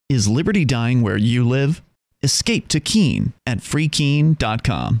Is liberty dying where you live? Escape to Keene at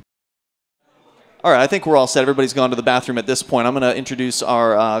freekeene.com. All right, I think we're all set. Everybody's gone to the bathroom at this point. I'm going to introduce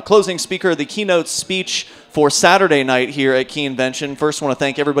our closing speaker, the keynote speech for Saturday night here at Keenevention. First, I want to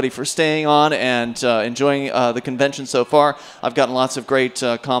thank everybody for staying on and enjoying the convention so far. I've gotten lots of great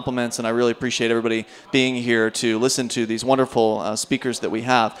compliments, and I really appreciate everybody being here to listen to these wonderful speakers that we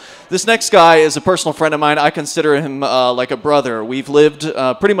have. This next guy is a personal friend of mine. I consider him like a brother. We've lived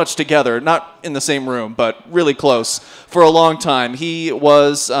pretty much together, not in the same room, but really close for a long time. He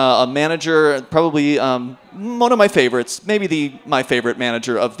was a manager, probably one of my favorites, maybe my favorite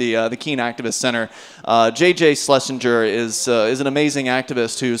manager of the Keene Activist Center. J.J. Schlessinger is an amazing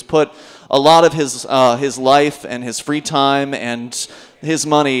activist who's put a lot of his life and his free time and his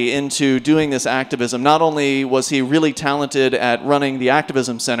money into doing this activism. Not only was he really talented at running the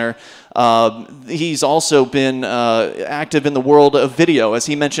Activism Center, he's also been active in the world of video. As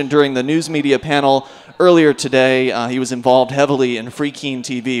he mentioned during the news media panel earlier today, he was involved heavily in Free Keene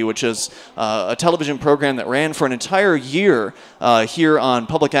TV, which is a television program that ran for an entire year here on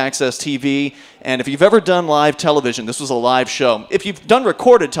public access TV. And if you've ever done live television, this was a live show. If you've done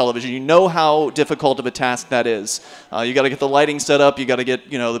recorded television, you know how difficult of a task that is. You got to get the lighting set up. You got to get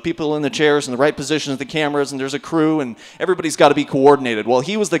the people in the chairs in the right positions, the cameras, and there's a crew, and everybody's got to be coordinated. Well,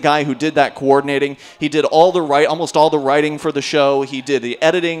 he was the guy who did that coordinating. He did almost all the writing for the show. He did the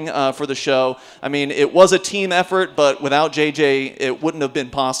editing for the show. I mean, it was a team effort, but without JJ, it wouldn't have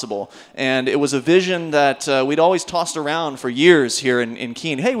been possible. And it was a vision that we'd always tossed around for years here in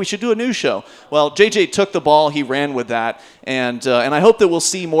Keene. Hey, we should do a news show. Well, JJ took the ball, he ran with that, and I hope that we'll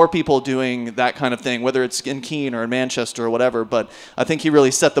see more people doing that kind of thing, whether it's in Keene or in Manchester or whatever, but I think he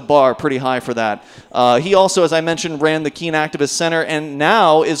really set the bar pretty high for that. He also, as I mentioned, ran the Keene Activist Center and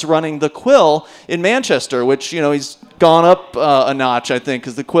now is running the Quill in Manchester, which, he's gone up a notch, I think,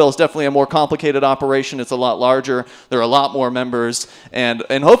 because the Quill is definitely a more complicated operation. It's a lot larger. There are a lot more members, and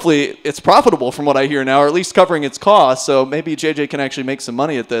hopefully it's profitable from what I hear now, or at least covering its costs. So maybe JJ can actually make some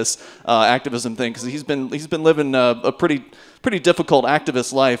money at this activism thing, because he's been living a pretty difficult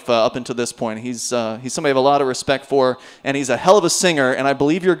activist life up until this point. He's somebody I have a lot of respect for, and he's a hell of a singer. And I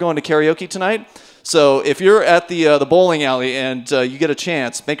believe you're going to karaoke tonight. So if you're at the bowling alley and you get a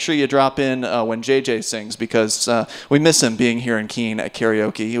chance, make sure you drop in when JJ sings, because we miss him being here in Keene at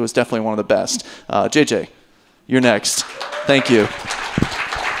karaoke. He was definitely one of the best. JJ, you're next. Thank you.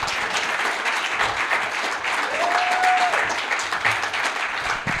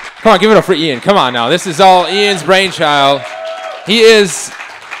 Come on, give it up for Ian. Come on now. This is all Ian's brainchild. He is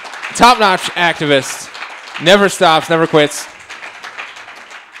top-notch activist. Never stops, never quits.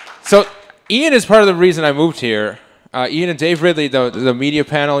 So Ian is part of the reason I moved here. Ian and Dave Ridley, the media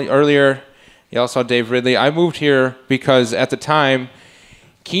panel earlier, you all saw Dave Ridley. I moved here because at the time,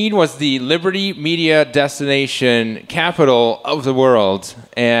 Keene was the Liberty media destination capital of the world,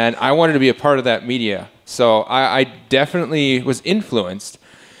 and I wanted to be a part of that media. So I definitely was influenced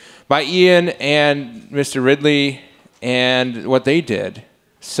by Ian and Mr. Ridley and what they did.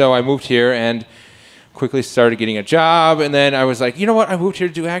 So I moved here and quickly started getting a job, and then I was like, you know what, I moved here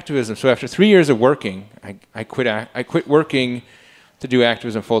to do activism. So after 3 years of working, I quit working to do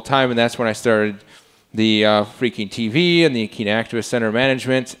activism full time, and that's when I started the Free Keene TV and the Keene Activist Center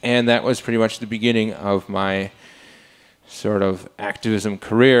management, and that was pretty much the beginning of my sort of activism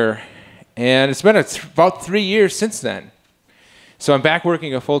career. And it's been about 3 years since then. So I'm back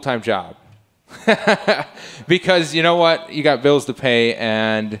working a full-time job. Because you know what, you got bills to pay,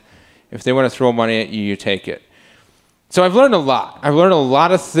 and if they want to throw money at you, you take it. So I've learned a lot. I've learned a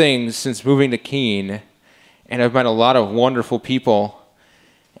lot of things since moving to Keene, and I've met a lot of wonderful people.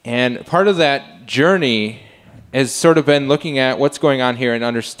 And part of that journey has sort of been looking at what's going on here and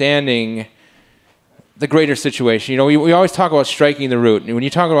understanding the greater situation. You know, we always talk about striking the root. And when you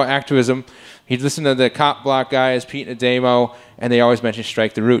talk about activism, you listen to the cop block guys, Pete and Adamo, and they always mention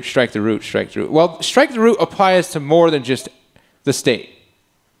strike the root, strike the root, strike the root. Well, strike the root applies to more than just the state.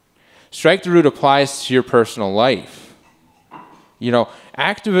 Strike the root applies to your personal life. You know,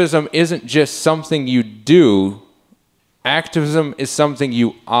 activism isn't just something you do. Activism is something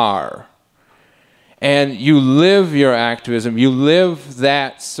you are. And you live your activism. You live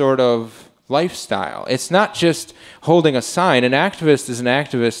that sort of lifestyle. It's not just holding a sign. An activist is an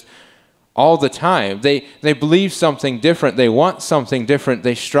activist all the time. They believe something different. They want something different.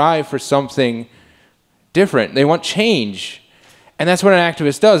 They strive for something different. They want change. And that's what an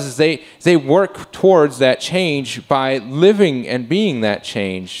activist does, is they work towards that change by living and being that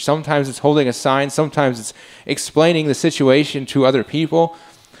change. Sometimes it's holding a sign. Sometimes it's explaining the situation to other people.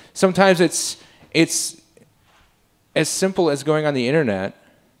 Sometimes it's as simple as going on the internet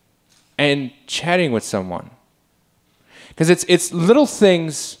and chatting with someone. Because it's little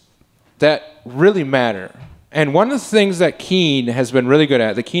things that really matter. And one of the things that Keene has been really good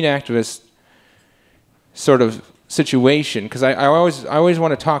at, the Keene activist sort of situation, because I always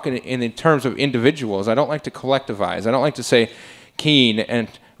want to talk in terms of individuals. I don't like to collectivize. I don't like to say Keene and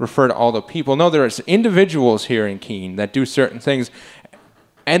refer to all the people. No, there's individuals here in Keene that do certain things,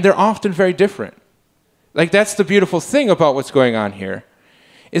 and they're often very different. Like, that's the beautiful thing about what's going on here,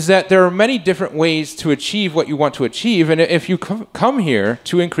 is that there are many different ways to achieve what you want to achieve, and if you come here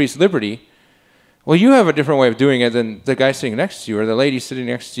to increase liberty, well, you have a different way of doing it than the guy sitting next to you or the lady sitting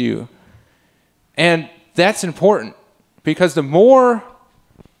next to you. And that's important, because the more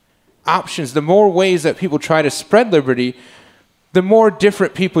options, the more ways that people try to spread liberty, the more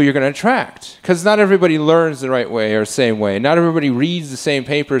different people you're going to attract. Because not everybody learns the right way or the same way. Not everybody reads the same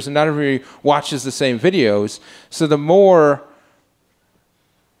papers, and not everybody watches the same videos. So the more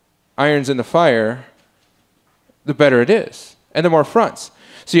irons in the fire, the better it is, and the more fronts.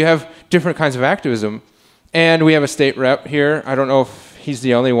 So you have different kinds of activism. And we have a state rep here. I don't know if he's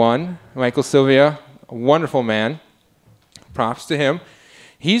the only one. Michael Sylvia, a wonderful man. Props to him.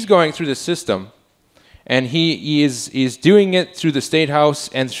 He's going through the system, and he is doing it through the State House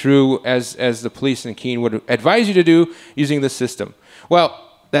and through, as the police in Keene would advise you to do, using the system.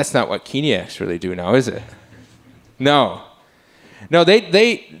 Well, that's not what Keeniacs really do now, is it? No. No,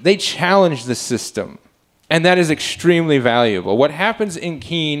 they challenge the system, and that is extremely valuable. What happens in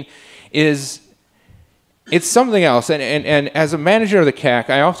Keene is it's something else. And as a manager of the CAC,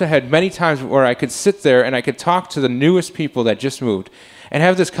 I often had many times where I could sit there and I could talk to the newest people that just moved and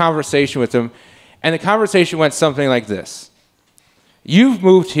have this conversation with them. And the conversation went something like this. You've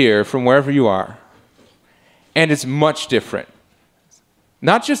moved here from wherever you are, and it's much different.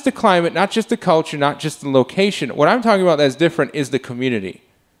 Not just the climate, not just the culture, not just the location. What I'm talking about that's different is the community.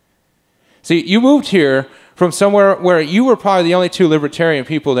 See, you moved here from somewhere where you were probably the only two libertarian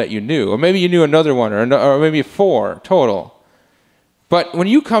people that you knew, or maybe you knew another one, or maybe four total. But when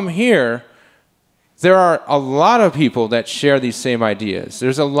you come here, there are a lot of people that share these same ideas.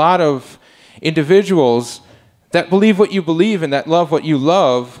 There's a lot of individuals that believe what you believe and that love what you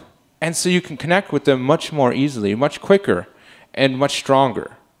love, and so you can connect with them much more easily, much quicker, and much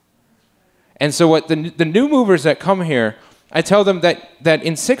stronger. And so what the new movers that come here, I tell them that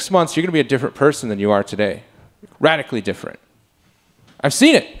in 6 months, you're going to be a different person than you are today. Radically different. I've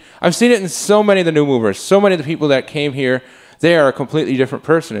seen it. I've seen it in so many of the new movers. So many of the people that came here, they are a completely different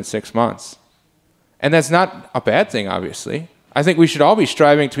person in 6 months. And that's not a bad thing, obviously. I think we should all be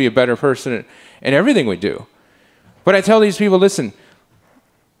striving to be a better person in everything we do. But I tell these people, listen,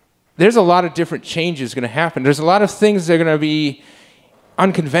 there's a lot of different changes going to happen. There's a lot of things that are going to be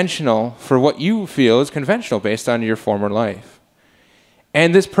unconventional for what you feel is conventional based on your former life.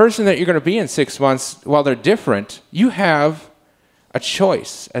 And this person that you're going to be in 6 months, while they're different, you have a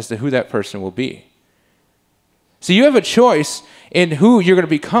choice as to who that person will be. So you have a choice in who you're going to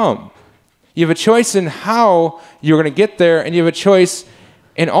become. You have a choice in how you're going to get there, and you have a choice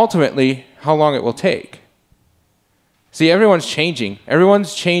in ultimately how long it will take. See, everyone's changing.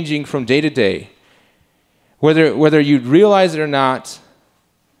 Everyone's changing from day to day. Whether you realize it or not,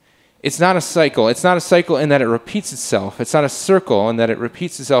 it's not a cycle. It's not a cycle in that it repeats itself. It's not a circle in that it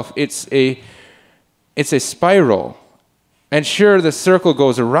repeats itself. It's a spiral. And sure, the circle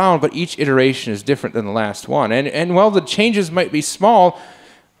goes around, but each iteration is different than the last one. And while the changes might be small,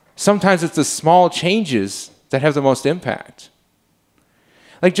 sometimes it's the small changes that have the most impact.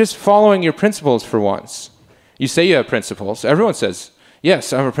 Like just following your principles for once. You say you have principles. Everyone says,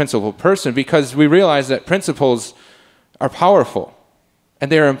 yes, I'm a principled person, because we realize that principles are powerful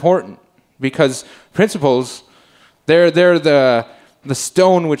and they're important, because principles, they're the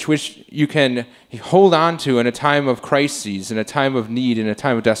stone which you can hold on to in a time of crises, in a time of need, in a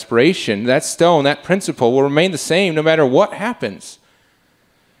time of desperation. That stone, that principle will remain the same no matter what happens.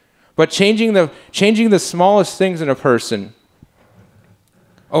 But changing the smallest things in a person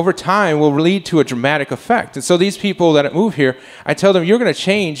over time will lead to a dramatic effect. And so these people that move here, I tell them, you're going to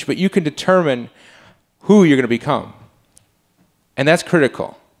change, but you can determine who you're going to become. And that's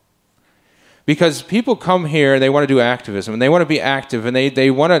critical. Because people come here and they want to do activism, and they want to be active, and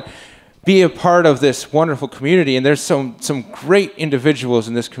they want to be a part of this wonderful community. And there's some great individuals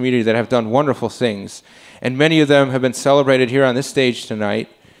in this community that have done wonderful things. And many of them have been celebrated here on this stage tonight.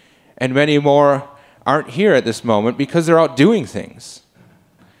 And many more aren't here at this moment because they're out doing things.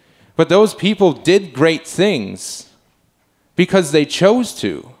 But those people did great things because they chose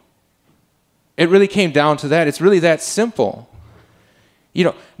to. It really came down to that. It's really that simple. You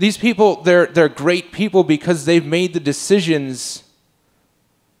know, these people, they're great people because they've made the decisions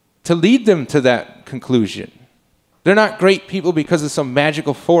to lead them to that conclusion. They're not great people because of some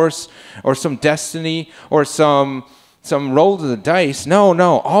magical force or some destiny or some roll of the dice. No.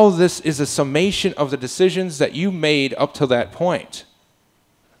 All of this is a summation of the decisions that you made up to that point.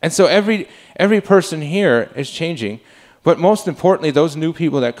 And so every person here is changing. But most importantly, those new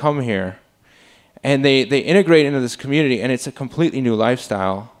people that come here and they integrate into this community, and it's a completely new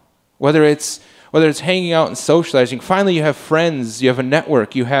lifestyle. Whether it's hanging out and socializing, finally you have friends, you have a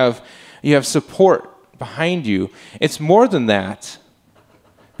network, you have support behind you. It's more than that,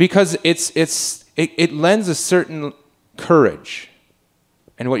 because it lends a certain courage.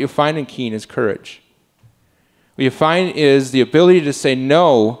 And what you'll find in Keene is courage. What you find is the ability to say,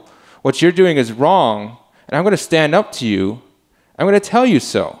 no, what you're doing is wrong, and I'm going to stand up to you. I'm going to tell you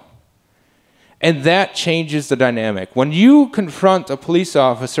so. And that changes the dynamic. When you confront a police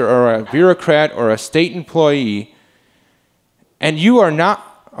officer or a bureaucrat or a state employee, and you are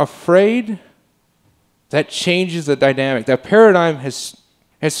not afraid, that changes the dynamic. That paradigm has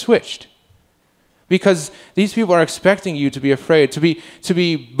switched. Because these people are expecting you to be afraid, to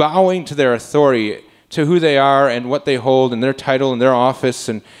be bowing to their authority, to who they are and what they hold and their title and their office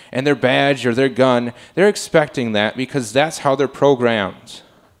and their badge or their gun. They're expecting that because that's how they're programmed.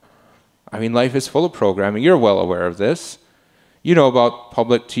 I mean, life is full of programming. You're well aware of this. You know about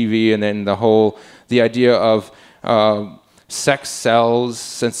public TV and then the idea of sex sells,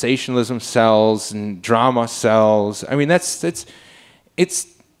 sensationalism sells, and drama sells. I mean, it's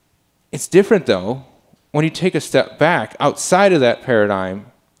different, though, when you take a step back outside of that paradigm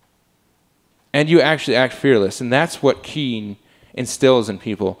and you actually act fearless. And that's what Keene instills in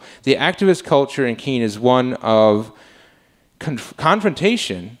people. The activist culture in Keene is one of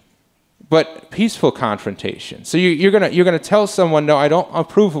confrontation, but peaceful confrontation. So you're gonna tell someone, no, I don't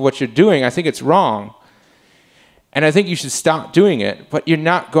approve of what you're doing. I think it's wrong. And I think you should stop doing it, but you're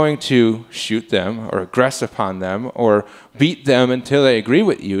not going to shoot them or aggress upon them or beat them until they agree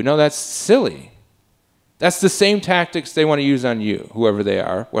with you. No, that's silly. That's the same tactics they want to use on you, whoever they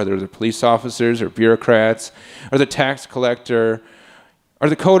are, whether they're police officers or bureaucrats or the tax collector or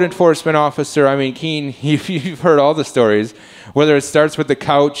the code enforcement officer. I mean, Keene, you've heard all the stories, whether it starts with the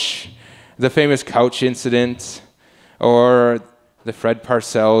couch, the famous couch incident, or the Fred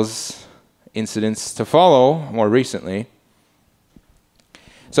Parcells incidents to follow more recently.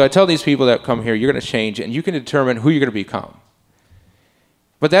 So I tell these people that come here, you're going to change, and you can determine who you're going to become.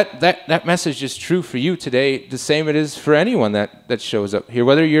 But that message is true for you today, the same it is for anyone that shows up here.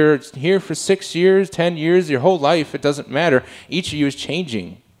 Whether you're here for 6 years, 10 years, your whole life, it doesn't matter. Each of you is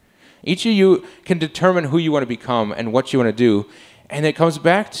changing. Each of you can determine who you want to become and what you want to do. And it comes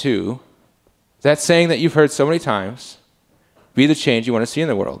back to that saying that you've heard so many times, be the change you want to see in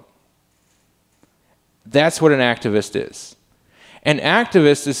the world. That's what an activist is. An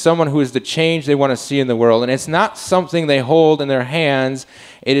activist is someone who is the change they want to see in the world. And it's not something they hold in their hands.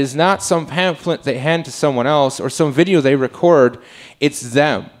 It is not some pamphlet they hand to someone else or some video they record. It's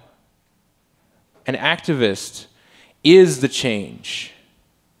them. An activist is the change.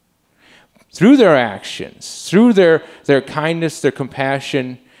 Through their actions, through their kindness, their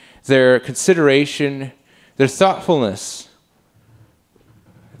compassion, their consideration, their thoughtfulness,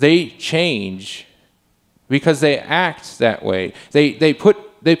 they change. Because they act that way. They put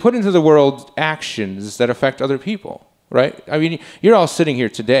into the world actions that affect other people, right? I mean, you're all sitting here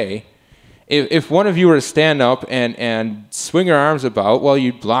today. If one of you were to stand up and swing your arms about, well,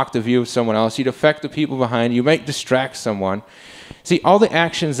 you'd block the view of someone else. You'd affect the people behind you. You might distract someone. See, all the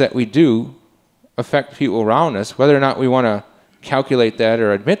actions that we do affect people around us, whether or not we want to calculate that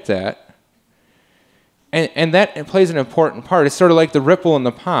or admit that. And that plays an important part. It's sort of like the ripple in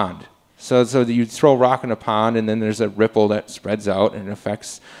the pond. So you throw a rock in a pond, and then there's a ripple that spreads out and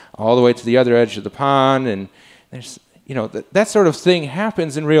affects all the way to the other edge of the pond. And there's, that sort of thing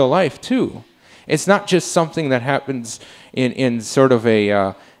happens in real life too. It's not just something that happens in sort of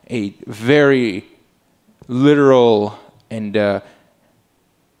a very literal and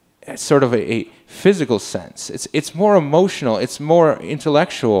sort of a physical sense. It's more emotional. It's more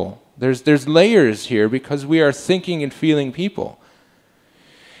intellectual. There's layers here because we are thinking and feeling people.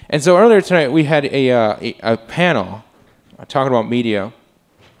 And so earlier tonight we had a panel talking about media,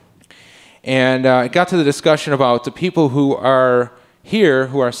 and it got to the discussion about the people who are here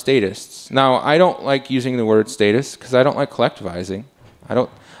who are statists. Now, I don't like using the word statist because I don't like collectivizing.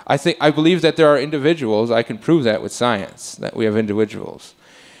 I believe that there are individuals. I can prove that with science, that we have individuals.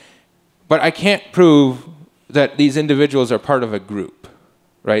 But I can't prove that these individuals are part of a group.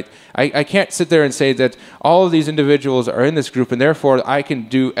 Right? I can't sit there and say that all of these individuals are in this group and therefore I can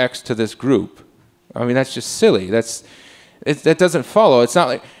do X to this group. I mean, that's just silly. That doesn't follow. It's not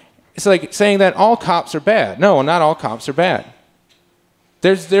like it's like saying that all cops are bad. No, not all cops are bad.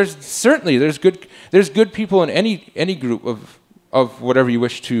 There's good people in any group of whatever you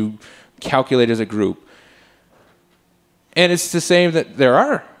wish to calculate as a group. And it's the same that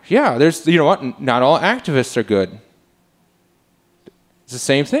there's, you know what, not all activists are good. It's the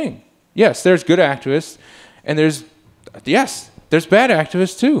same thing. Yes, there's good activists, and there's bad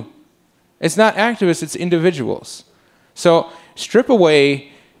activists too. It's not activists, it's individuals. So strip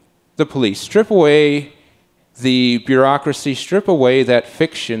away the police, strip away the bureaucracy, strip away that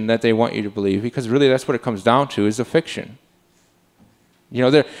fiction that they want you to believe, because really that's what it comes down to, is a fiction. You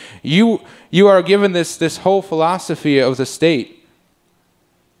know, you are given this whole philosophy of the state,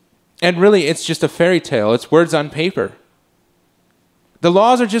 and really it's just a fairy tale. It's words on paper. The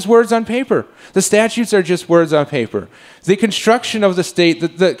laws are just words on paper. The statutes are just words on paper. The construction of the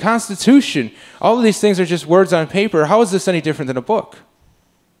state, the Constitution, all of these things are just words on paper. How is this any different than a book?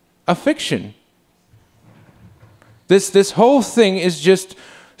 A fiction. This whole thing is just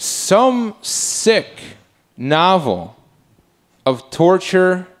some sick novel of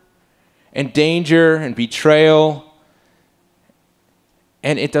torture and danger and betrayal,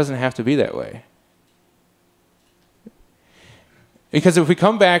 and it doesn't have to be that way. Because if we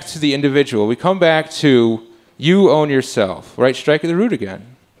come back to the individual, we come back to you own yourself, right? Strike at the root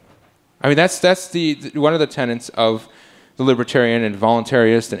again. I mean, that's one of the tenets of the libertarian and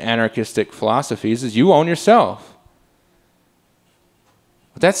voluntarist and anarchistic philosophies is you own yourself.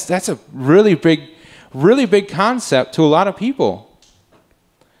 That's a really big concept to a lot of people.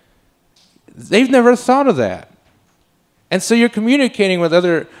 They've never thought of that. And so you're communicating with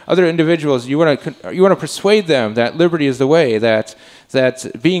other individuals. You want to persuade them that liberty is the way, that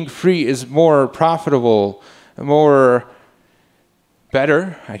being free is more profitable,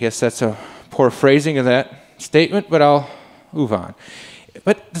 better. I guess that's a poor phrasing of that statement, but I'll move on.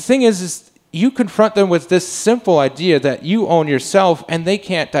 But the thing is you confront them with this simple idea that you own yourself, and they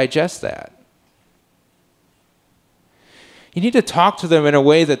can't digest that. You need to talk to them in a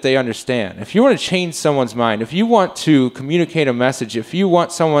way that they understand. If you want to change someone's mind, if you want to communicate a message, if you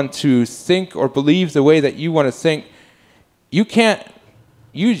want someone to think or believe the way that you want to think, you can't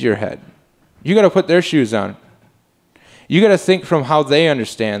use your head. You got to put their shoes on. You got to think from how they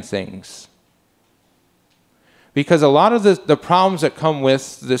understand things. Because a lot of the problems that come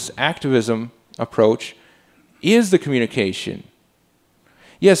with this activism approach is the communication.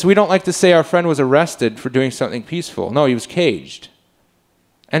 Yes, we don't like to say our friend was arrested for doing something peaceful. No, he was caged.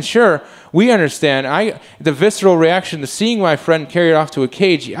 And sure, we understand. The visceral reaction to seeing my friend carried off to a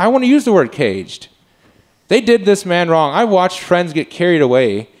cage, I want to use the word caged. They did this man wrong. I watched friends get carried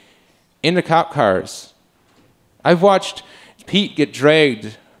away into cop cars. I've watched Pete get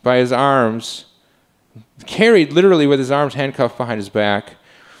dragged by his arms, carried literally with his arms handcuffed behind his back.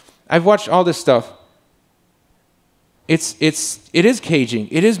 I've watched all this stuff. It is caging,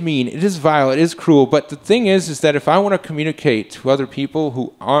 it is mean, it is vile, it is cruel, but the thing is that if I want to communicate to other people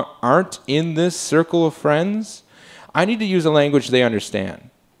who aren't in this circle of friends, I need to use a language they understand.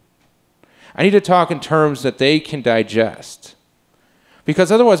 I need to talk in terms that they can digest.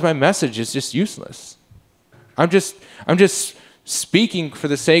 Because otherwise my message is just useless. I'm just speaking for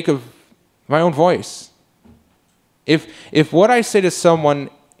the sake of my own voice. If what I say to someone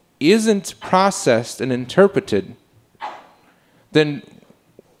isn't processed and interpreted, then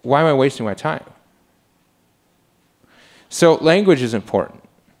why am I wasting my time? So language is important.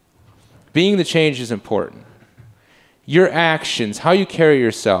 Being the change is important. Your actions, how you carry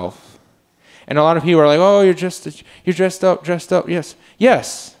yourself. And a lot of people are like, oh, you're dressed up.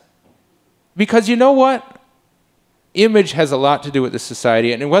 Yes. Because you know what? Image has a lot to do with this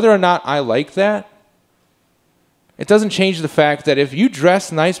society. And whether or not I like that, it doesn't change the fact that if you dress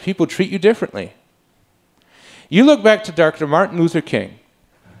nice, people treat you differently. You look back to Dr. Martin Luther King.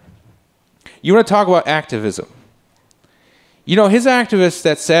 You want to talk about activism. You know, his activists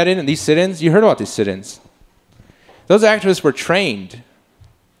that sat in these sit-ins, you heard about these sit-ins. Those activists were trained.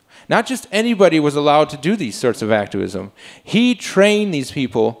 Not just anybody was allowed to do these sorts of activism. He trained these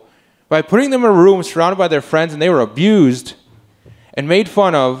people by putting them in a room surrounded by their friends, and they were abused and made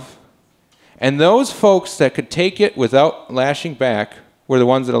fun of. And those folks that could take it without lashing back were the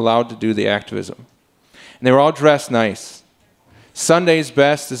ones that allowed to do the activism. And they were all dressed nice. Sunday's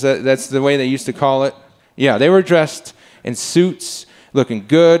best, that's the way they used to call it. Yeah, they were dressed in suits, looking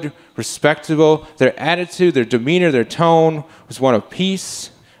good, respectable. Their attitude, their demeanor, their tone was one of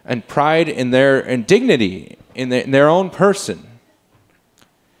peace and pride in dignity in their own person.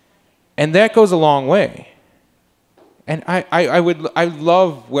 And that goes a long way. And I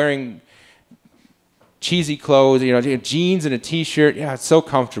love wearing cheesy clothes, jeans and a t-shirt. Yeah, it's so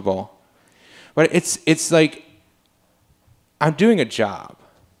comfortable. But it's like, I'm doing a job.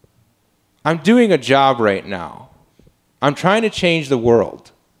 I'm doing a job right now. I'm trying to change the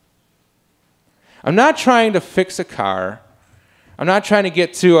world. I'm not trying to fix a car. I'm not trying to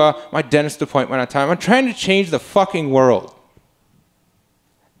get to my dentist appointment on time. I'm trying to change the fucking world.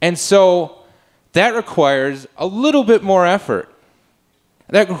 And so that requires a little bit more effort.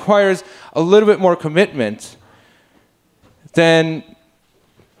 That requires a little bit more commitment than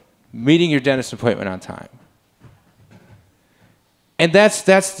meeting your dentist appointment on time. And that's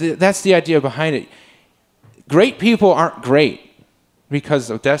the idea behind it. Great people aren't great because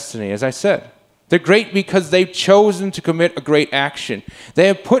of destiny, as I said. They're great because they've chosen to commit a great action. They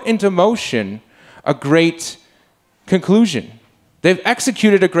have put into motion a great conclusion. They've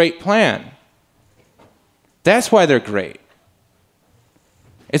executed a great plan. That's why they're great.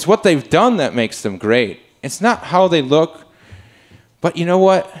 It's what they've done that makes them great. It's not how they look. But you know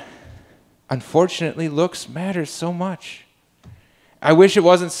what? Unfortunately, looks matter so much. I wish it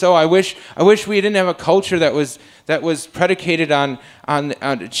wasn't so. I wish we didn't have a culture that was predicated on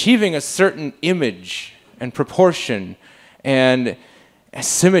achieving a certain image and proportion and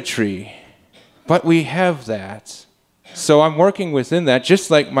symmetry. But we have that. So I'm working within that,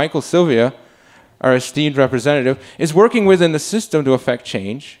 just like Michael Sylvia, our esteemed representative, is working within the system to affect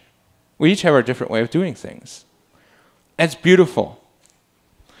change. We each have our different way of doing things. And it's beautiful.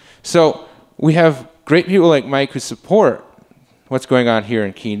 So we have great people like Mike who support what's going on here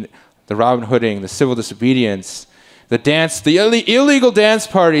in Keene, the Robin Hooding, the civil disobedience, the dance, the illegal dance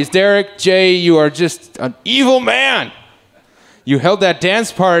parties. Derek J., you are just an evil man. You held that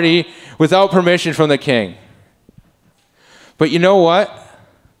dance party without permission from the king. But you know what?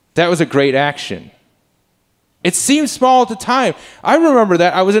 That was a great action. It seemed small at the time. I remember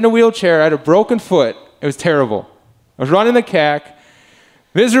that. I was in a wheelchair. I had a broken foot. It was terrible. I was running the CAC,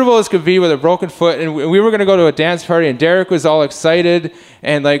 miserable as could be with a broken foot, and we were going to go to a dance party, and Derek was all excited,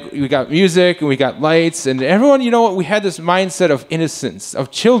 and like we got music, and we got lights, and everyone, you know what, we had this mindset of innocence,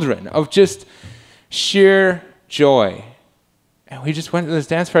 of children, of just sheer joy. And we just went to this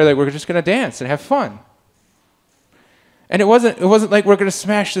dance party like we're just going to dance and have fun. And it wasn't like we're going to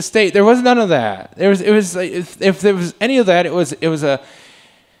smash the state. There was none of that. It was like, if there was any of that, it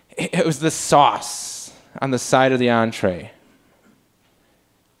was the sauce on the side of the entree.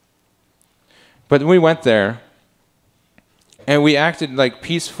 But we went there, and we acted like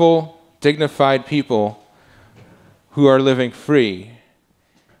peaceful, dignified people who are living free.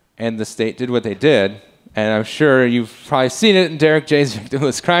 And the state did what they did, and I'm sure you've probably seen it in Derek J's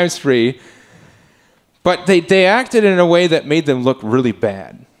Victimless Crime Spree. But they acted in a way that made them look really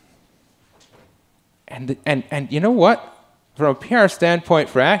bad. And you know what? From a PR standpoint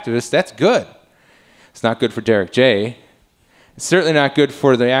for activists, that's good. It's not good for Derek J. It's certainly not good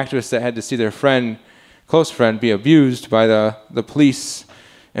for the activists that had to see their friend, close friend, be abused by the police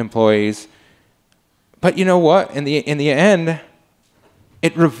employees. But you know what? In the end,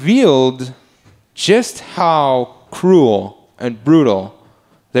 it revealed just how cruel and brutal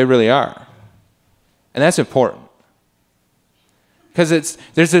they really are. And that's important. Because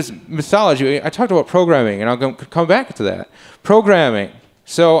there's this mythology. I talked about programming, and I'll come back to that. Programming.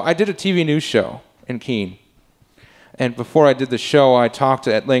 So I did a TV news show in Keene. And before I did the show, I talked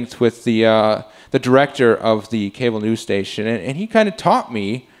at length with the director of the cable news station, and he kind of taught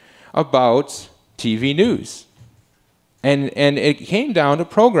me about TV news. And it came down to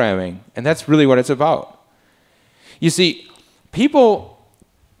programming, and that's really what it's about. You see, people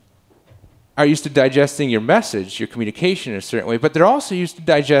are used to digesting your message, your communication in a certain way, but they're also used to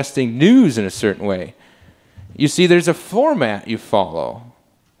digesting news in a certain way. You see, there's a format you follow.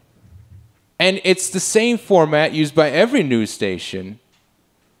 And it's the same format used by every news station.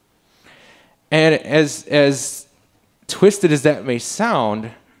 And as twisted as that may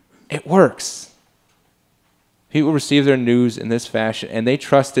sound, it works. People receive their news in this fashion, and they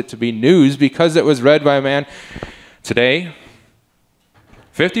trust it to be news because it was read by a man. Today,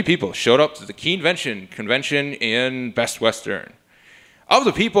 50 people showed up to the Keenevention convention in Best Western. Of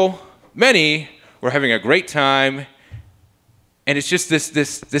the people, many were having a great time, and it's just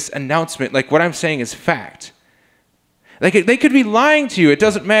this announcement, like what I'm saying is fact. Like they could be lying to you, it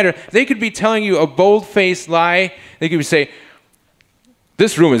doesn't matter. They could be telling you a bold-faced lie. They could say,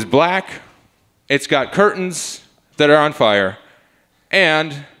 this room is black, it's got curtains that are on fire,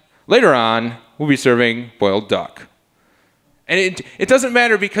 and later on, we'll be serving boiled duck. And it doesn't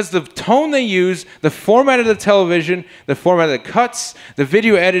matter because the tone they use, the format of the television, the format of the cuts, the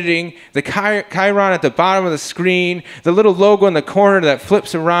video editing, the chyron at the bottom of the screen, the little logo in the corner that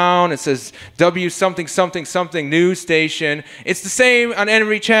flips around, it says W something something something news station. It's the same on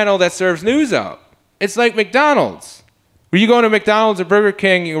every channel that serves news out. It's like McDonald's. When you go to McDonald's or Burger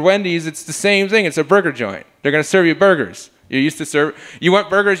King or Wendy's, it's the same thing. It's a burger joint. They're going to serve you burgers. You're used to serve. You want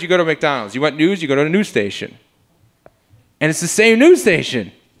burgers, you go to McDonald's. You want news, you go to a news station. And it's the same news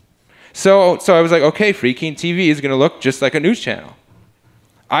station. So I was like, okay, Free Keene TV is going to look just like a news channel.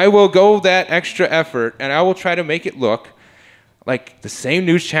 I will go that extra effort, and I will try to make it look like the same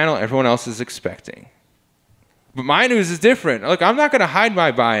news channel everyone else is expecting. But my news is different. Look, I'm not going to hide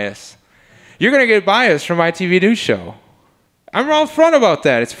my bias. You're going to get bias from my TV news show. I'm all front about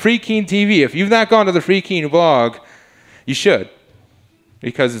that. It's Free Keene TV. If you've not gone to the Free Keene blog, you should,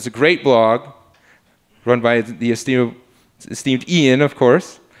 because it's a great blog run by the esteemed Ian, of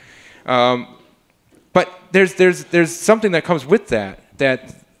course. But there's something that comes with that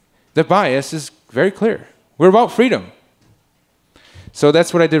the bias is very clear. We're about freedom. So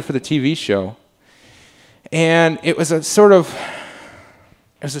that's what I did for the TV show. And it was a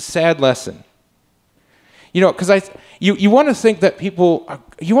sad lesson. You know, because you want to think that people are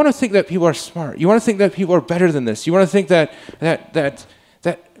smart. You want to think that people are better than this. You want to think that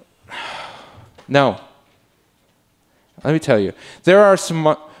no. Let me tell you, there are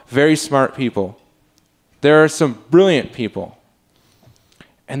some very smart people. There are some brilliant people.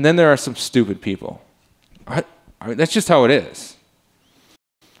 And then there are some stupid people. I mean, that's just how it is.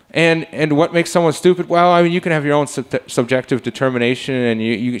 And what makes someone stupid? Well, I mean, you can have your own subjective determination, and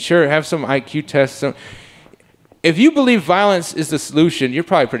you sure have some IQ tests. If you believe violence is the solution, you're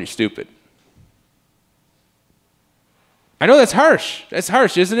probably pretty stupid. I know that's harsh. That's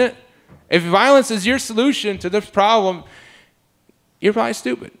harsh, isn't it? If violence is your solution to this problem, you're probably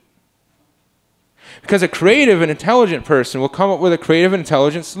stupid. Because a creative and intelligent person will come up with a creative and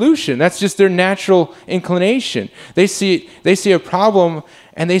intelligent solution. That's just their natural inclination. They see a problem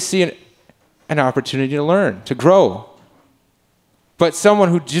and they see an opportunity to learn, to grow. But someone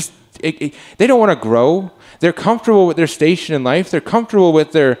who just, they don't want to grow. They're comfortable with their station in life. They're comfortable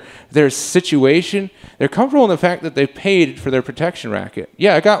with their situation. They're comfortable in the fact that they paid for their protection racket.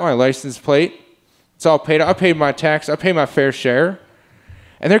 Yeah, I got my license plate. It's all paid. I paid my tax. I paid my fair share.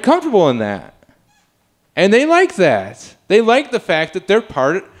 And they're comfortable in that. And they like that. They like the fact that they're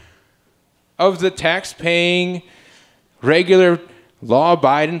part of the tax-paying, regular,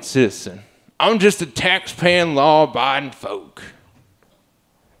 law-abiding citizen. I'm just a tax-paying, law-abiding folk.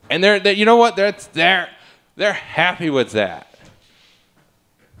 And they're you know what? They're happy with that.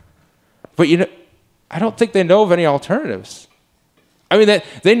 But you know, I don't think they know of any alternatives. I mean,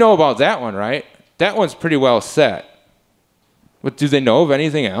 they know about that one, right? That one's pretty well set. But do they know of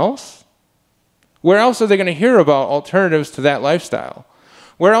anything else? Where else are they going to hear about alternatives to that lifestyle?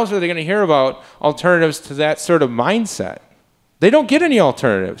 Where else are they going to hear about alternatives to that sort of mindset? They don't get any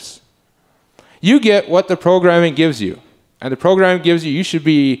alternatives. You get what the programming gives you. And the programming gives you should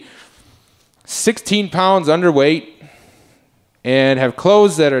be 16 pounds underweight and have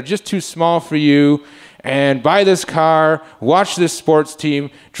clothes that are just too small for you and buy this car, watch this sports team,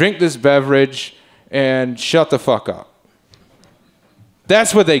 drink this beverage, and shut the fuck up.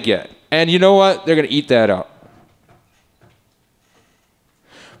 That's what they get. And you know what? They're going to eat that up.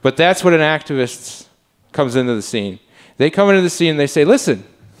 But that's what an activist comes into the scene. They come into the scene and they say, listen,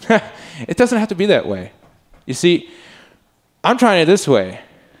 it doesn't have to be that way. You see, I'm trying it this way.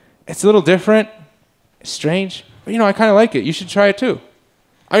 It's a little different. It's strange. But, you know, I kind of like it. You should try it too.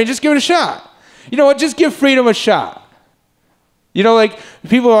 I mean, just give it a shot. You know what? Just give freedom a shot. You know, like,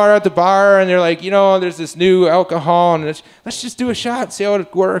 people are at the bar and they're like, you know, there's this new alcohol and let's just do a shot and see how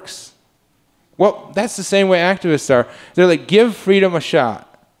it works. Well, that's the same way activists are. They're like, give freedom a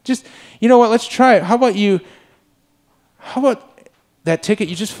shot. Just, you know what? Let's try it. How about that ticket?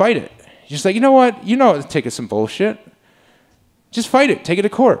 You just fight it. You're just like, you know what? You know the ticket's some bullshit. Just fight it. Take it to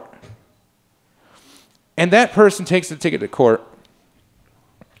court. And that person takes the ticket to court.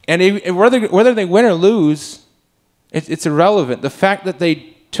 And whether they win or lose, it's irrelevant. The fact that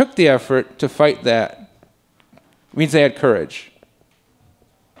they took the effort to fight that means they had courage.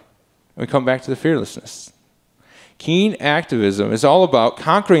 We come back to the fearlessness. Keene activism is all about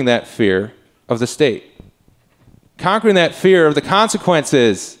conquering that fear of the state. Conquering that fear of the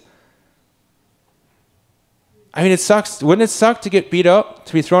consequences. I mean, it sucks. Wouldn't it suck to get beat up,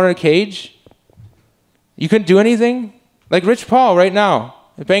 to be thrown in a cage? You couldn't do anything? Like Rich Paul right now,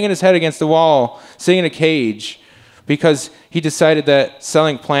 banging his head against the wall, sitting in a cage, because he decided that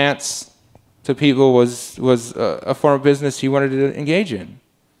selling plants to people was a form of business he wanted to engage in.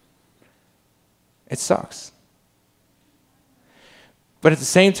 It sucks. But at the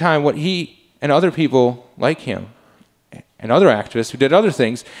same time, what he and other people like him and other activists who did other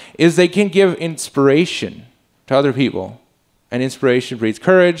things is they can give inspiration to other people. And inspiration breeds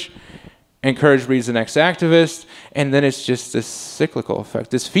courage, and courage breeds the next activist, and then it's just this cyclical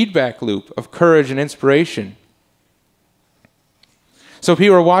effect, this feedback loop of courage and inspiration. So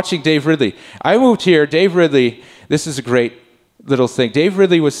people are watching Dave Ridley. I moved here, Dave Ridley, this is a great little thing. Dave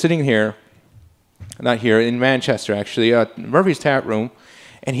Ridley was sitting here, not here, in Manchester actually, Murphy's Tap Room,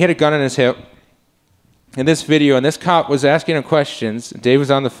 and he had a gun on his hip. In this video, and this cop was asking him questions. Dave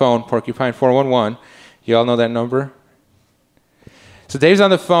was on the phone, Porcupine 411. You all know that number? So Dave's on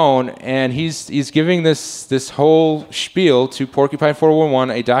the phone, and he's giving this whole spiel to Porcupine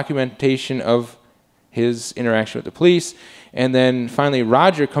 411, a documentation of his interaction with the police. And then finally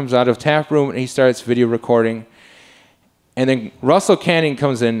Roger comes out of tap room, and he starts video recording. And then Russell Canning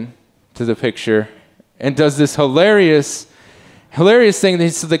comes in to the picture and does this hilarious thing.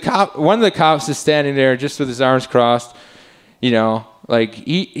 So one of the cops is standing there just with his arms crossed, you know, like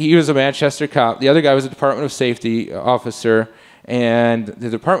he was a Manchester cop. The other guy was a Department of Safety officer, and the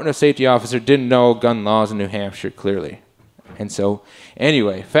Department of Safety officer didn't know gun laws in New Hampshire clearly. And so,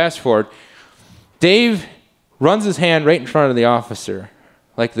 anyway, fast forward. Dave runs his hand right in front of the officer,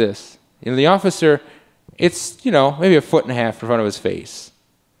 like this. You know, the officer, it's, you know, maybe 1.5 feet in front of his face.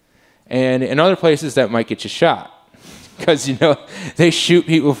 And in other places, that might get you shot. Because, you know, they shoot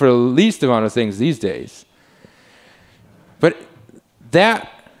people for the least amount of things these days. But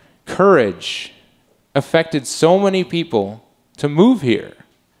that courage affected so many people to move here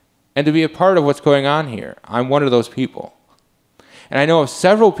and to be a part of what's going on here. I'm one of those people. And I know of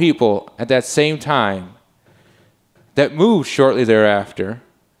several people at that same time that moved shortly thereafter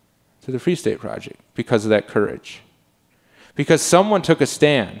to the Free State Project because of that courage. Because someone took a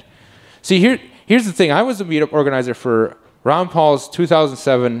stand. See, here's the thing. I was a meetup organizer for Ron Paul's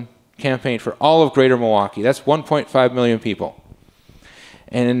 2007 campaign for all of Greater Milwaukee. That's 1.5 million people.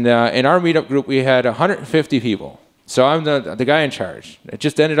 And in our meetup group, we had 150 people. So I'm the guy in charge. It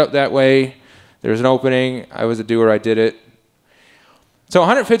just ended up that way. There was an opening. I was a doer. I did it. So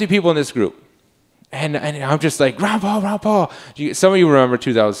 150 people in this group. And I'm just like, Ron Paul. Some of you remember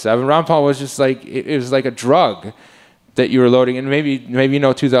 2007. Ron Paul was just like, it was like a drug that you were loading. And maybe you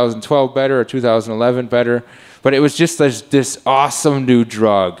know 2012 better or 2011 better. But it was just this awesome new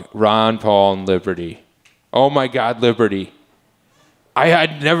drug, Ron Paul and liberty. Oh my God, liberty. I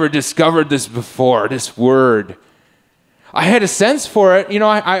had never discovered this before, this word. I had a sense for it. You know,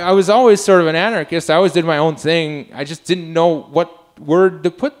 I was always sort of an anarchist. I always did my own thing. I just didn't know what word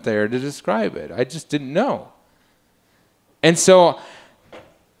to put there to describe it. I just didn't know. And so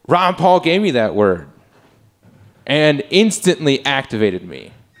Ron Paul gave me that word and instantly activated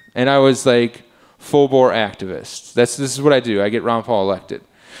me. And I was like, full-bore activist. This is what I do. I get Ron Paul elected.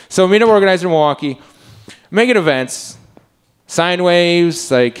 So meetup organizer in Milwaukee, making events, sign waves,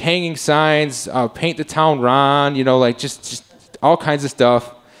 like hanging signs, paint the town Ron, you know, like just all kinds of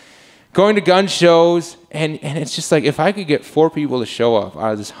stuff. Going to gun shows, and it's just like, if I could get 4 people to show up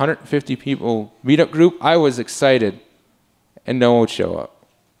out of this 150 people meetup group, I was excited, and no one would show up.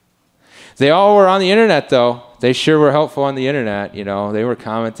 They all were on the internet, though. They sure were helpful on the internet, you know. They were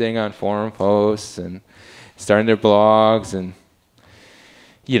commenting on forum posts and starting their blogs, and,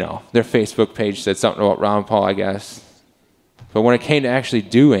 you know, their Facebook page said something about Ron Paul, I guess. But when it came to actually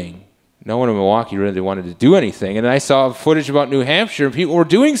doing, no one in Milwaukee really wanted to do anything. And then I saw footage about New Hampshire, and people were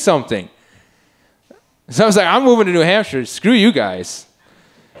doing something. So I was like, I'm moving to New Hampshire. Screw you guys.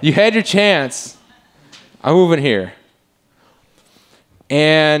 You had your chance. I'm moving here.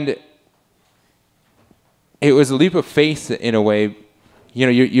 And it was a leap of faith in a way. You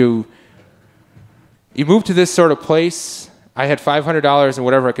know, you move to this sort of place. I had $500 and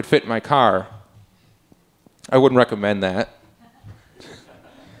whatever I could fit in my car. I wouldn't recommend that.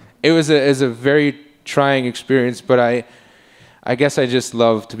 It was a very trying experience, but I guess I just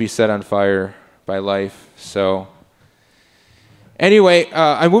love to be set on fire by life. So anyway,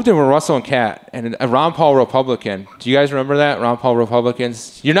 I moved in with Russell and Kat, and a Ron Paul Republican. Do you guys remember that? Ron Paul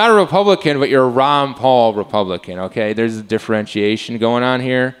Republicans? You're not a Republican, but you're a Ron Paul Republican, okay? There's a differentiation going on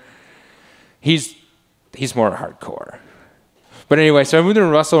here. He's more hardcore. But anyway, so I moved in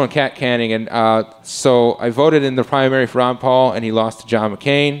with Russell and Kat Canning, and so I voted in the primary for Ron Paul, and he lost to John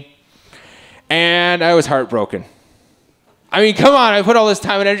McCain. And I was heartbroken. I mean, come on, I put all this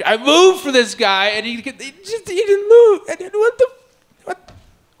time and energy. I moved for this guy, and he didn't move. And what?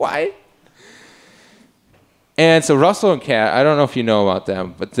 Why? And so Russell and Kat, I don't know if you know about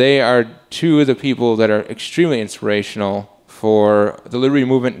them, but they are two of the people that are extremely inspirational for the liberty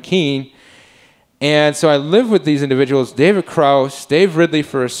movement in Keene. And so I lived with these individuals, David Krauss, Dave Ridley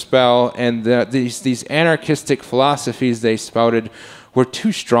for a spell, and these anarchistic philosophies they spouted were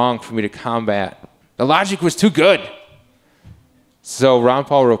too strong for me to combat. The logic was too good. So Ron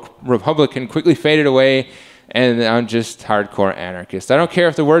Paul Republican quickly faded away, and I'm just hardcore anarchist. I don't care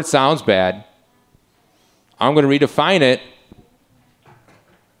if the word sounds bad. I'm going to redefine it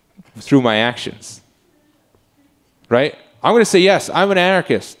through my actions. Right? I'm going to say, yes, I'm an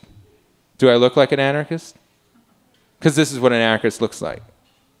anarchist. Do I look like an anarchist? Because this is what an anarchist looks like.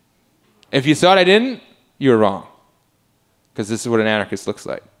 If you thought I didn't, you were wrong. Because this is what an anarchist looks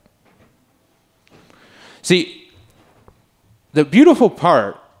like. See, the beautiful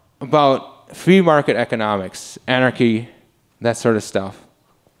part about free market economics, anarchy, that sort of stuff,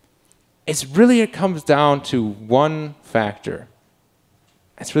 it comes down to one factor.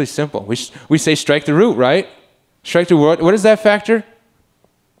 It's really simple. We say strike the root, right? Strike the root. What is that factor?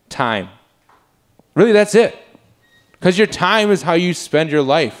 Time. Really, that's it. Because your time is how you spend your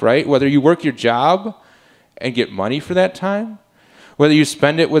life, right? Whether you work your job and get money for that time, whether you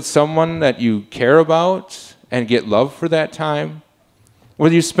spend it with someone that you care about and get love for that time,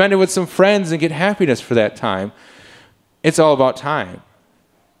 whether you spend it with some friends and get happiness for that time, it's all about time.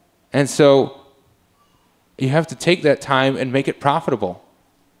 And so you have to take that time and make it profitable.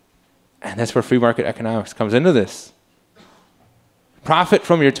 And that's where free market economics comes into this. Profit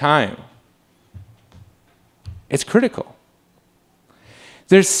from your time. It's critical.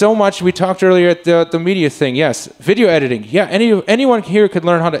 There's so much. We talked earlier at the media thing. Yes, video editing. Yeah, anyone here could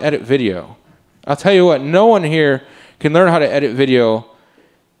learn how to edit video. I'll tell you what, no one here can learn how to edit video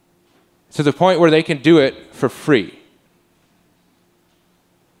to the point where they can do it for free.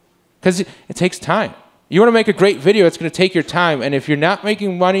 Because it takes time. You want to make a great video, it's going to take your time. And if you're not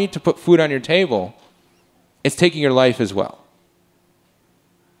making money to put food on your table, it's taking your life as well.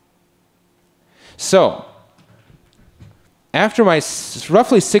 So, after my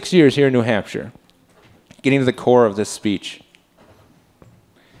roughly 6 years here in New Hampshire, getting to the core of this speech,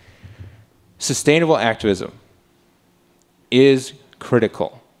 sustainable activism is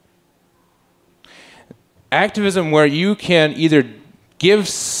critical. Activism where you can either give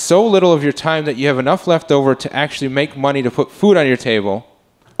so little of your time that you have enough left over to actually make money to put food on your table,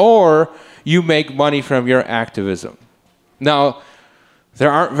 or you make money from your activism. Now,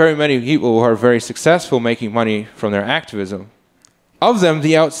 there aren't very many people who are very successful making money from their activism. Of them,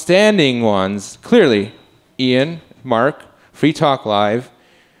 the outstanding ones, clearly, Ian, Mark, Free Talk Live,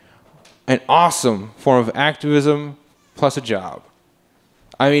 an awesome form of activism plus a job.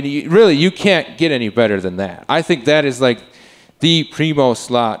 I mean, you can't get any better than that. I think that is like the primo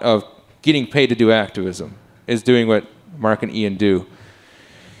slot of getting paid to do activism, is doing what Mark and Ian do.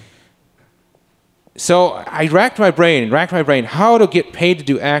 So I racked my brain, how to get paid to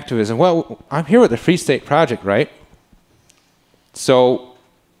do activism. Well, I'm here with the Free State Project, right? So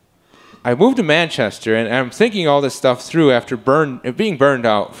I moved to Manchester, and I'm thinking all this stuff through after being burned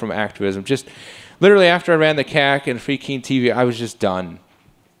out from activism. Just literally after I ran the CAC and Free Keene TV, I was just done.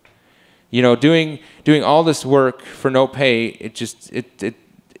 You know, doing all this work for no pay,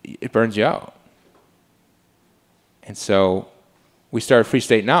 it burns you out. And so we started Free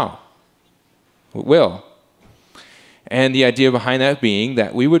State Now. It will. And the idea behind that being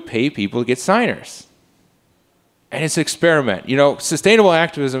that we would pay people to get signers. And it's an experiment. You know, sustainable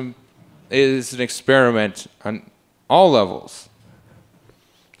activism is an experiment on all levels.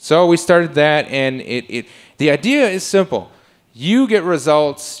 So we started that, and the idea is simple. You get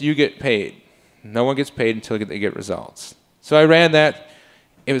results, you get paid. No one gets paid until they get results. So I ran that.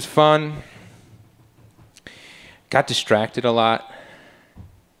 It was fun. Got distracted a lot.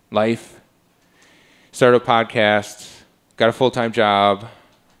 Life. Started a podcast. Got a full-time job.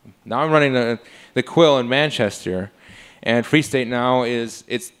 Now I'm running the Quill in Manchester. And Free State Now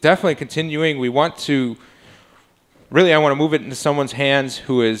it's definitely continuing. I want to move it into someone's hands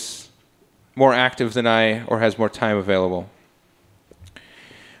who is more active than I or has more time available.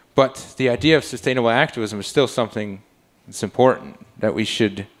 But the idea of sustainable activism is still something that's important that we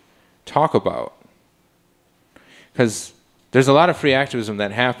should talk about. Because there's a lot of free activism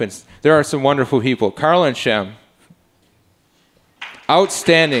that happens. There are some wonderful people. Carl and Shem,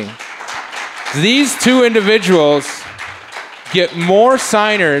 outstanding. These two individuals get more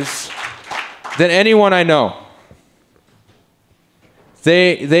signers than anyone I know.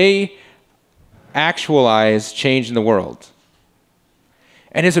 They actualize change in the world.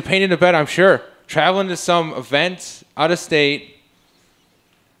 And it's a pain in the butt, I'm sure. Traveling to some event out of state,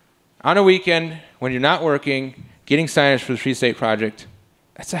 on a weekend when you're not working, getting signage for the Free State Project,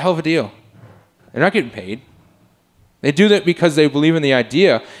 that's a hell of a deal. They're not getting paid. They do that because they believe in the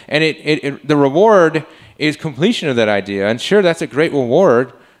idea, and the reward is completion of that idea. And sure, that's a great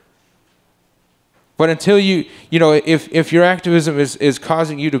reward, but until if your activism is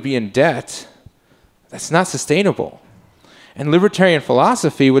causing you to be in debt, that's not sustainable. And libertarian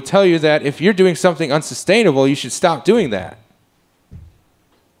philosophy would tell you that if you're doing something unsustainable, you should stop doing that.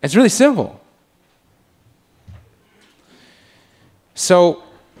 It's really simple. So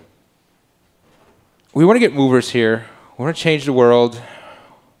we want to get movers here. We want to change the world.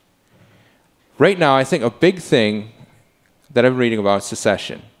 Right now, I think a big thing that I'm reading about is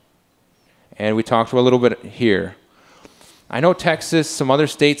secession. And we talked a little bit here. I know Texas, some other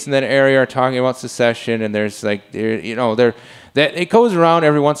states in that area are talking about secession, and there's that it goes around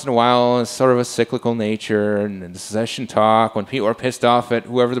every once in a while, and it's sort of a cyclical nature, and the secession talk when people are pissed off at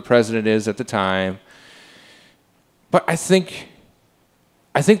whoever the president is at the time. But I think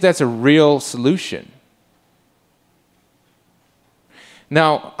that's a real solution.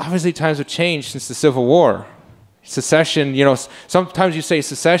 Now, obviously times have changed since the Civil War. Secession, sometimes you say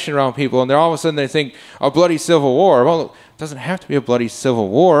secession around people, and they're all of a sudden they think a bloody civil war. Well, it doesn't have to be a bloody civil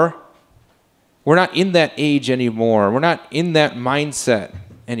war. We're not in that age anymore. We're not in that mindset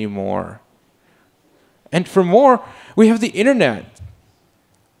anymore. And for more, we have the internet.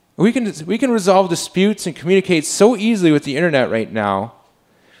 We can resolve disputes and communicate so easily with the internet right now.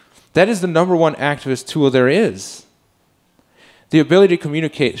 That is the #1 activist tool there is. The ability to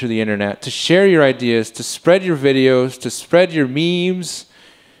communicate through the internet, to share your ideas, to spread your videos, to spread your memes.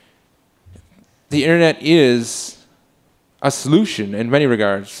 The internet is a solution in many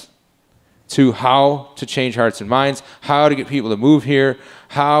regards to how to change hearts and minds, how to get people to move here,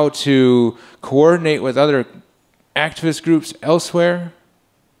 how to coordinate with other activist groups elsewhere.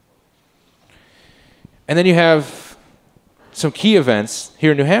 And then you have some key events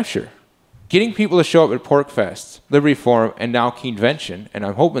here in New Hampshire. Getting people to show up at PorcFest, Liberty Forum, and now Keenevention, and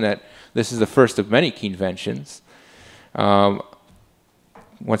I'm hoping that this is the first of many Keeneventions.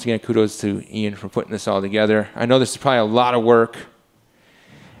 Once again, kudos to Ian for putting this all together. I know this is probably a lot of work.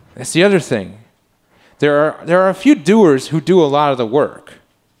 That's the other thing. There are a few doers who do a lot of the work.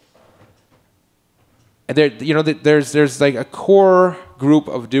 And there's like a core group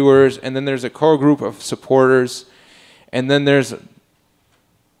of doers, and then there's a core group of supporters, and then there's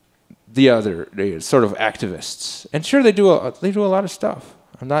the other sort of activists. And sure, they do a lot of stuff.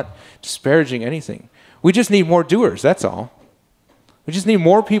 I'm not disparaging anything. We just need more doers, that's all. We just need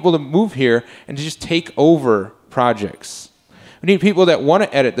more people to move here and to just take over projects. We need people that want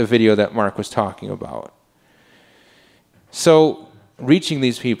to edit the video that Mark was talking about. So reaching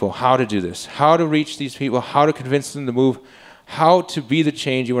these people, how to do this, how to reach these people, how to convince them to move, how to be the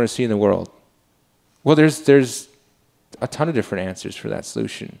change you want to see in the world. Well, there's a ton of different answers for that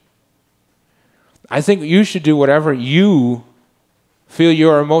solution. I think you should do whatever you feel you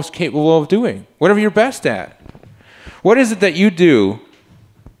are most capable of doing, whatever you're best at. What is it that you do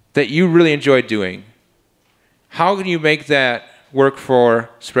that you really enjoy doing? How can you make that work for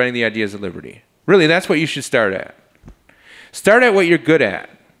spreading the ideas of liberty? Really, that's what you should start at. Start at what you're good at.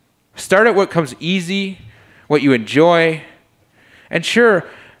 Start at what comes easy, what you enjoy. And sure,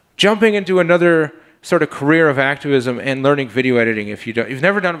 jumping into another sort of career of activism and learning video editing if you've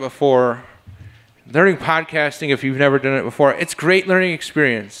never done it before, learning podcasting if you've never done it before, it's a great learning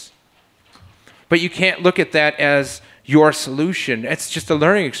experience. But you can't look at that as your solution. It's just a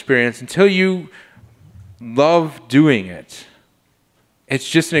learning experience until you love doing it. It's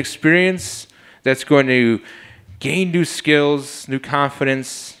just an experience that's going to gain new skills, new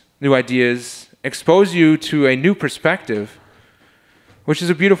confidence, new ideas, expose you to a new perspective, which is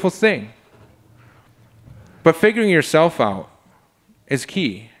a beautiful thing. But figuring yourself out is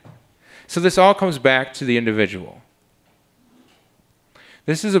key. So this all comes back to the individual.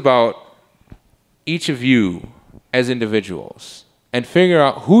 This is about each of you as individuals and figure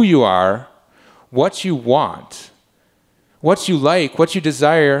out who you are, what you want, what you like, what you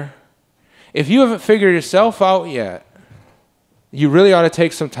desire. If you haven't figured yourself out yet, you really ought to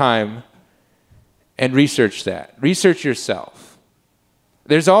take some time and research that. Research yourself.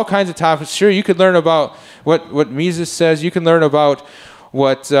 There's all kinds of topics. Sure, you could learn about what Mises says. You can learn about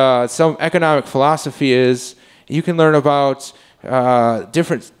what some economic philosophy is. You can learn about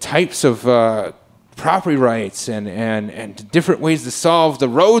different types of property rights and different ways to solve the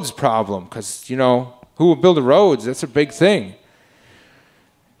roads problem. Because, who will build the roads? That's a big thing.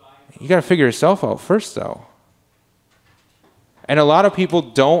 You got to figure yourself out first, though. And a lot of people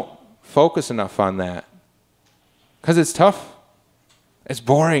don't focus enough on that because it's tough. It's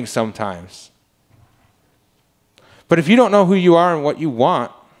boring sometimes. But if you don't know who you are and what you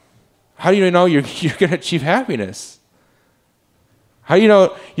want, how do you know you're going to achieve happiness? How do you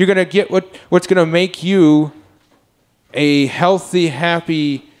know you're going to get what's going to make you a healthy,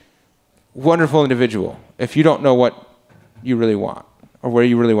 happy, wonderful individual if you don't know what you really want or where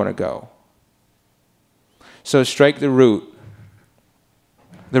you really want to go? So strike the root.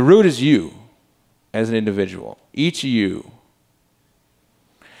 The root is you as an individual, each of you.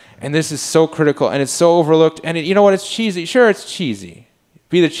 And this is so critical, and it's so overlooked. And you know what? It's cheesy. Sure, it's cheesy.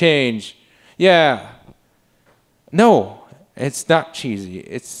 Be the change. Yeah. No, it's not cheesy.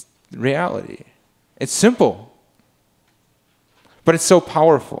 It's reality. It's simple. But it's so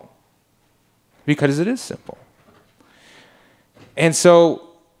powerful because it is simple. And so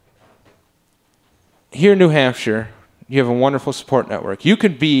here in New Hampshire, you have a wonderful support network. You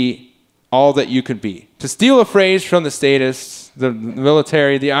can be all that you can be. To steal a phrase from the statists, the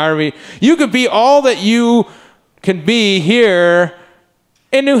military, the army, you could be all that you can be here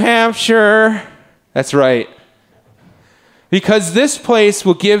in New Hampshire. That's right. Because this place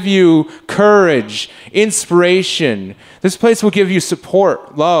will give you courage, inspiration. This place will give you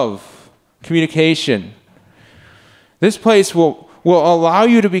support, love, communication. This place will allow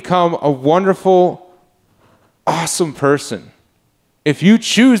you to become a wonderful, awesome person if you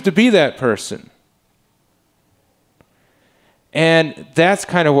choose to be that person. And that's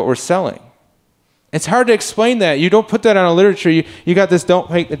kind of what we're selling. It's hard to explain that. You don't put that on a literature. You got this don't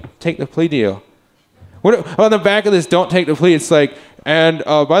take the plea deal. On the back of this don't take the plea, it's like, and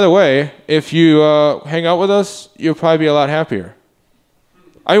by the way, if you hang out with us, you'll probably be a lot happier.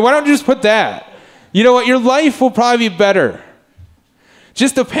 I mean, why don't you just put that? You know what? Your life will probably be better.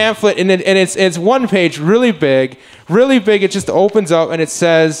 Just a pamphlet, and it's one page, really big. It just opens up, and it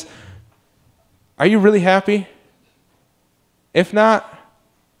says, are you really happy? If not,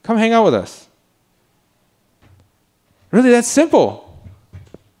 come hang out with us. Really, that's simple.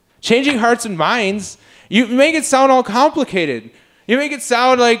 Changing hearts and minds, you make it sound all complicated. You make it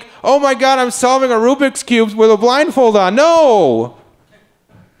sound like, oh my God, I'm solving a Rubik's Cube with a blindfold on. No!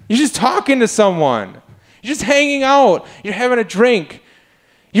 You're just talking to someone. You're just hanging out. You're having a drink.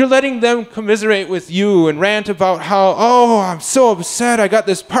 You're letting them commiserate with you and rant about how, oh, I'm so upset I got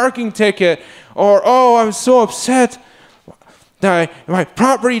this parking ticket. Or, oh, I'm so upset that my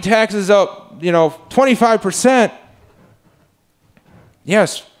property tax is up, 25%.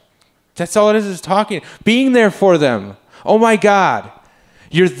 Yes, that's all it is talking. Being there for them. Oh my God,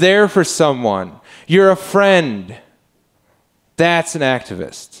 you're there for someone. You're a friend. That's an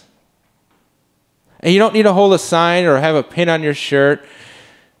activist. And you don't need to hold a sign or have a pin on your shirt.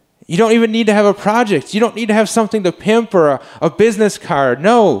 You don't even need to have a project. You don't need to have something to pimp or a business card.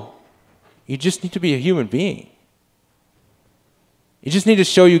 No, you just need to be a human being. You just need to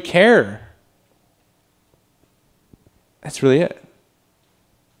show you care. That's really it.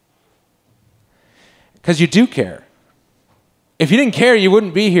 Because you do care. If you didn't care, you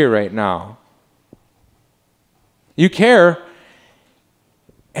wouldn't be here right now. You care,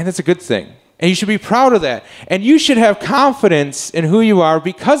 and that's a good thing. And you should be proud of that. And you should have confidence in who you are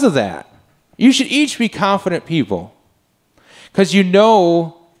because of that. You should each be confident people. Because you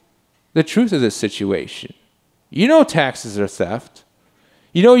know the truth of this situation. You know taxes are theft.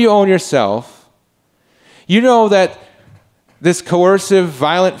 You know you own yourself. You know that this coercive,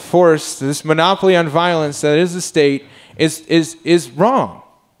 violent force, this monopoly on violence that is the state, is wrong.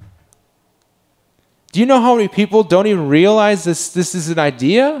 Do you know how many people don't even realize this is an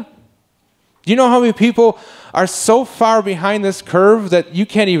idea? Do you know how many people are so far behind this curve that you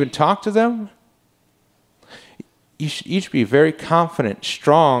can't even talk to them? You should each be very confident,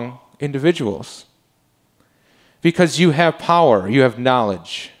 strong individuals. Because you have power, you have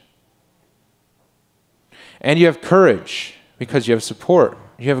knowledge. And you have courage because you have support.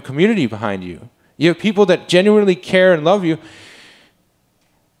 You have a community behind you. You have people that genuinely care and love you.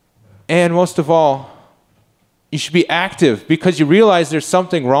 And most of all, you should be active because you realize there's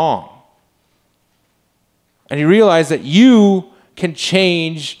something wrong. And you realize that you can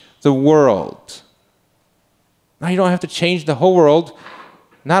change the world. Now, you don't have to change the whole world,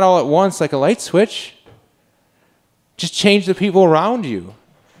 not all at once like a light switch. Just change the people around you.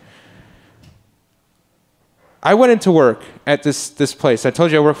 I went into work at this place. I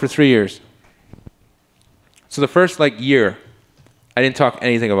told you I worked for 3 years. So the first year, I didn't talk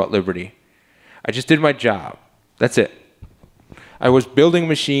anything about liberty. I just did my job. That's it. I was building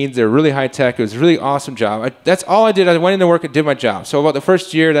machines. They were really high tech. It was a really awesome job. That's all I did. I went into work and did my job. So about the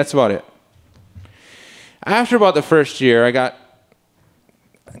first year, that's about it. After about the first year, I got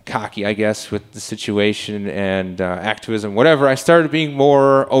cocky, I guess, with the situation and activism, whatever. I started being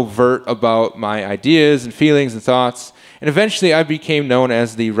more overt about my ideas and feelings and thoughts. And eventually I became known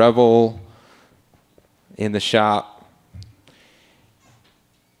as the rebel in the shop.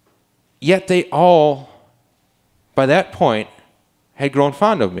 Yet they all, by that point, had grown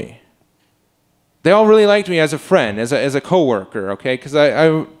fond of me. They all really liked me as a friend, as a coworker, okay? Because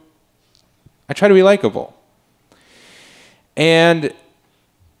I try to be likable. And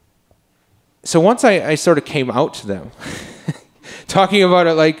so once I sort of came out to them, talking about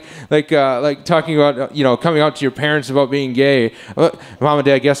it like talking about, coming out to your parents about being gay. Mom and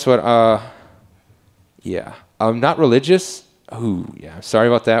Dad, guess what? Yeah, I'm not religious. Ooh, yeah, sorry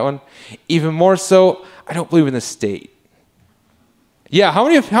about that one. Even more so, I don't believe in the state. Yeah, how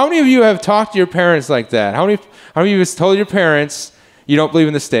many of you have talked to your parents like that? How many of you have told your parents you don't believe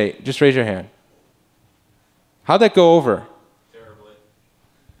in the state? Just raise your hand. How'd that go over? Terribly.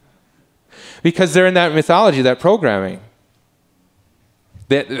 Because they're in that mythology, that programming.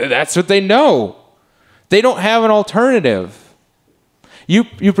 That's what they know. They don't have an alternative.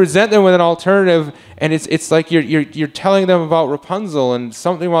 You present them with an alternative, and it's like you're telling them about Rapunzel and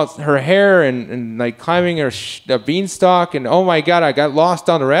something about her hair and like climbing a beanstalk, and oh my God, I got lost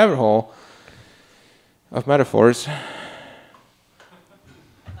down the rabbit hole of metaphors.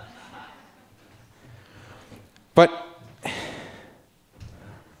 But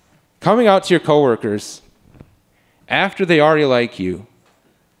coming out to your coworkers after they already like you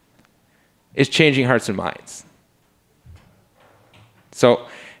is changing hearts and minds. So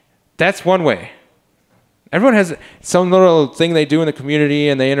that's one way. Everyone has some little thing they do in the community,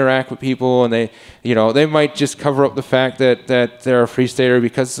 and they interact with people, and they might just cover up the fact that they're a Free Stater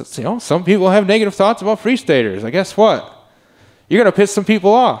because some people have negative thoughts about Free Staters. And guess what? You're going to piss some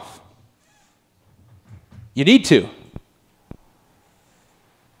people off. You need to.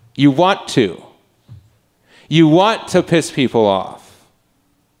 You want to. You want to piss people off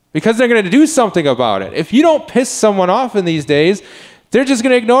because they're going to do something about it. If you don't piss someone off in these days, they're just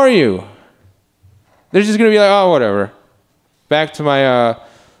going to ignore you. They're just going to be like, oh, whatever. Back to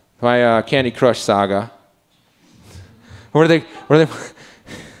my Candy Crush saga. Where are they?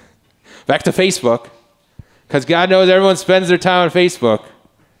 Back to Facebook. Because God knows everyone spends their time on Facebook.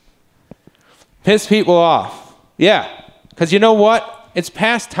 Piss people off. Yeah. Because you know what? It's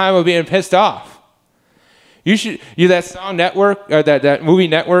past time of being pissed off. That song Network, or that movie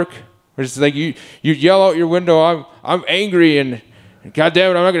Network, where it's like you yell out your window, I'm angry, and God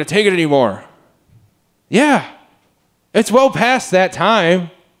damn it, I'm not going to take it anymore. Yeah, it's well past that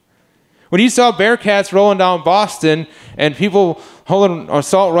time. When you saw Bearcats rolling down Boston and people holding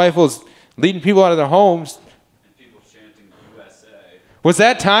assault rifles, leading people out of their homes, and people chanting USA. Was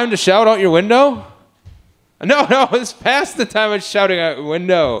that time to shout out your window? No, it's past the time of shouting out your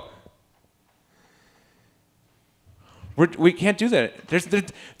window. We can't do that.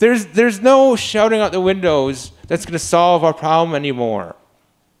 There's no shouting out the windows that's going to solve our problem anymore.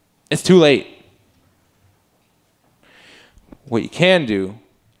 It's too late. What you can do,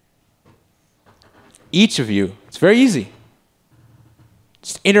 each of you, it's very easy.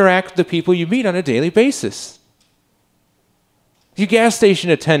 Just interact with the people you meet on a daily basis. Your gas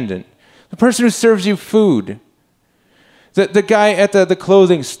station attendant, the person who serves you food, the guy at the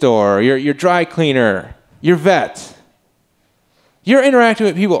clothing store, your dry cleaner, your vet. You're interacting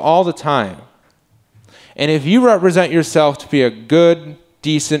with people all the time. And if you represent yourself to be a good,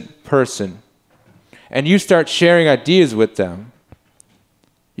 decent person, and you start sharing ideas with them,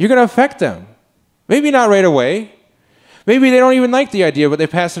 you're going to affect them. Maybe not right away. Maybe they don't even like the idea, but they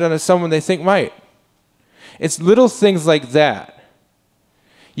pass it on to someone they think might. It's little things like that.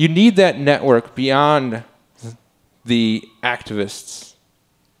 You need that network beyond the activists.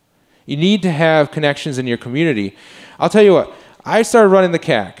 You need to have connections in your community. I'll tell you what, I started running the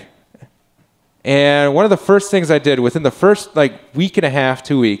CAC. And one of the first things I did within the first week and a half,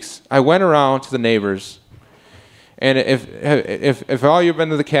 2 weeks, I went around to the neighbors. And if all you've been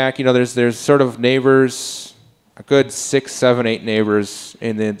to the CAC, there's sort of neighbors, a good 6, 7, 8 neighbors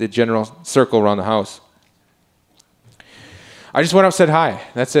in the general circle around the house. I just went up and said hi.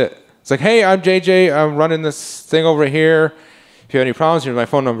 That's it. It's like, hey, I'm JJ. I'm running this thing over here. If you have any problems, here's my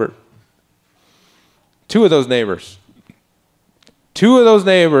phone number. Two of those neighbors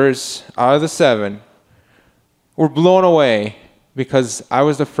out of the 7 were blown away because I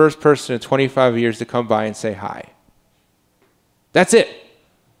was the first person in 25 years to come by and say hi. That's it.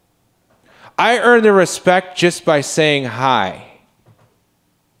 I earned their respect just by saying hi.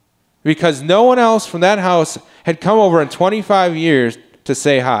 Because no one else from that house had come over in 25 years to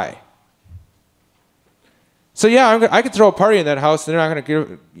say hi. So yeah, I could throw a party in that house. They're not going to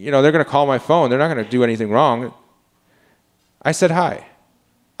give, they're going to call my phone. They're not going to do anything wrong. I said hi.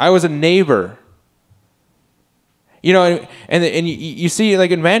 I was a neighbor. And you see,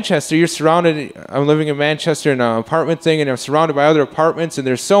 like in Manchester, you're surrounded. I'm living in Manchester in an apartment thing, and I'm surrounded by other apartments, and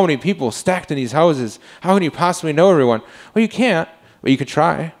there's so many people stacked in these houses. How can you possibly know everyone? Well, you can't, but you could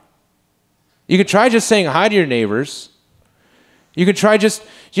try. You could try just saying hi to your neighbors. You could try just,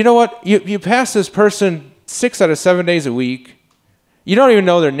 you know what? You pass this person 6 out of 7 days a week. You don't even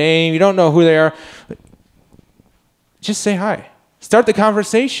know their name. You don't know who they are. Just say hi. Start the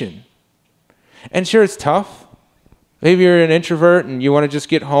conversation. And sure, it's tough. Maybe you're an introvert and you want to just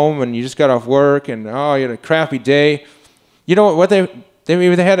get home and you just got off work and, you had a crappy day. You know what?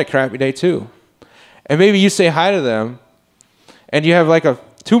 Maybe they had a crappy day too. And maybe you say hi to them and you have like a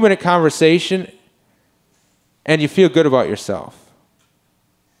 2-minute conversation and you feel good about yourself.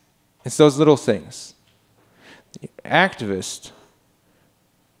 It's those little things. The activist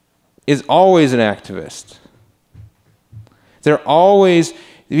is always an activist. They're always,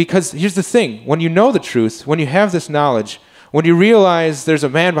 because here's the thing, when you know the truth, when you have this knowledge, when you realize there's a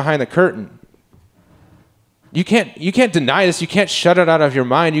man behind the curtain, you can't deny this, you can't shut it out of your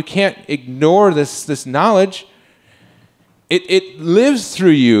mind, you can't ignore this knowledge. It lives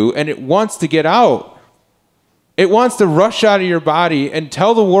through you and it wants to get out. It wants to rush out of your body and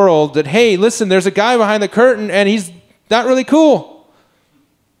tell the world that, hey, listen, there's a guy behind the curtain and he's not really cool.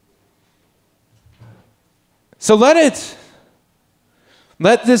 So let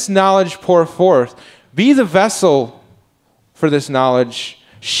this knowledge pour forth. Be the vessel for this knowledge.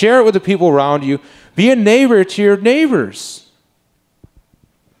 Share it with the people around you. Be a neighbor to your neighbors.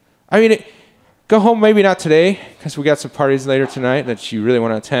 I mean, go home, maybe not today, because we got some parties later tonight that you really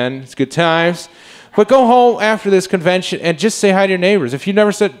want to attend. It's good times. But go home after this convention and just say hi to your neighbors. If you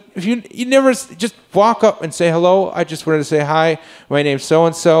never just walk up and say hello. I just wanted to say hi. My name's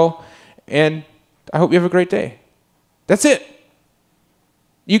so-and-so, and I hope you have a great day. That's it.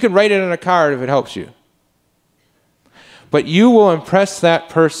 You can write it on a card if it helps you. But you will impress that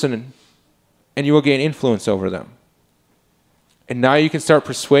person and you will gain influence over them. And now you can start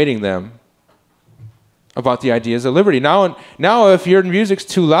persuading them about the ideas of liberty. Now if your music's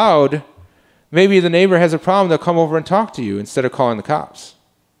too loud, maybe the neighbor has a problem, they'll come over and talk to you instead of calling the cops.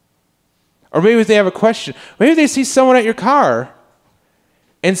 Or maybe if they have a question, maybe they see someone at your car,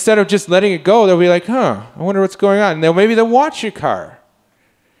 instead of just letting it go, they'll be like, I wonder what's going on. And maybe they'll watch your car.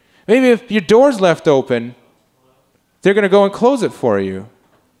 Maybe if your door's left open, they're going to go and close it for you.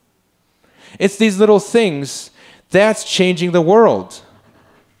 It's these little things that's changing the world.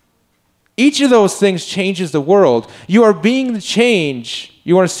 Each of those things changes the world. You are being the change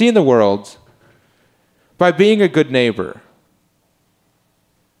you want to see in the world by being a good neighbor.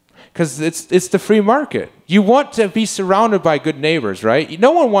 Because it's the free market. You want to be surrounded by good neighbors, right?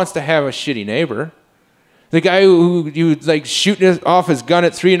 No one wants to have a shitty neighbor. The guy who you like shooting off his gun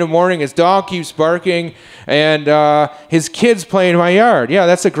at 3 a.m, his dog keeps barking, and his kid's playing in my yard. Yeah,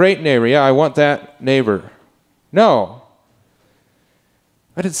 that's a great neighbor. Yeah, I want that neighbor. No.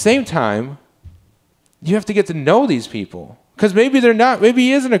 But at the same time, you have to get to know these people. Because maybe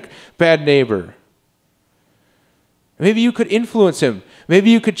he isn't a bad neighbor. Maybe you could influence him. Maybe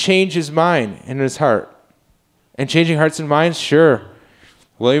you could change his mind and his heart. And changing hearts and minds, sure.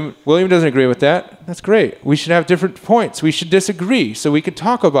 William doesn't agree with that. That's great. We should have different points. We should disagree so we can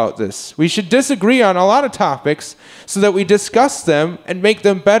talk about this. We should disagree on a lot of topics so that we discuss them and make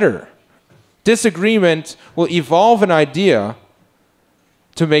them better. Disagreement will evolve an idea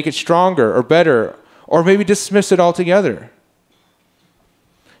to make it stronger or better, or maybe dismiss it altogether.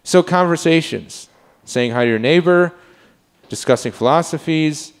 So conversations, saying hi to your neighbor, discussing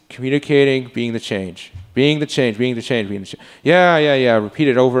philosophies, communicating, being the change. Being the change, being the change, being the change. Yeah. Repeat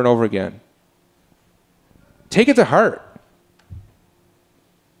it over and over again. Take it to heart.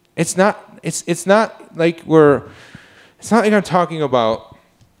 It's not like I'm talking about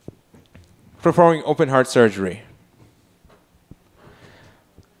performing open heart surgery.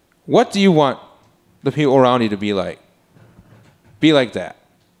 What do you want the people around you to be like? Be like that.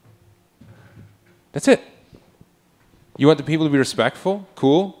 That's it. You want the people to be respectful?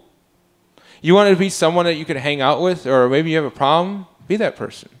 Cool. You want it to be someone that you can hang out with, or maybe you have a problem? Be that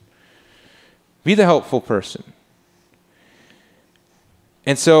person. Be the helpful person.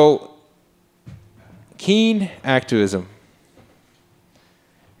 And so, Keene activism.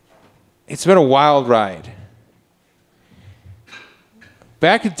 It's been a wild ride.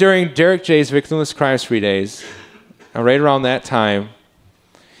 Back during Derek J's Victimless Crimes Free days, right around that time,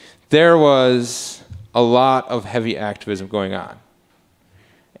 there was a lot of heavy activism going on.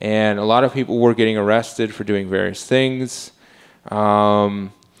 and a lot of people were getting arrested for doing various things.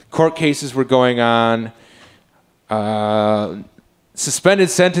 Court cases were going on. Suspended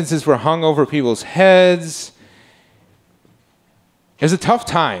sentences were hung over people's heads. It was a tough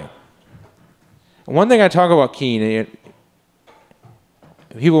time. One thing I talk about Keene,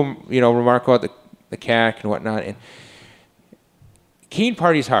 people, remark about the CAC and whatnot. And Keene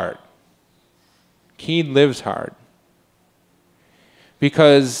parties hard. Keene lives hard.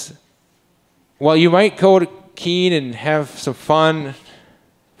 Because while you might go to Keene and have some fun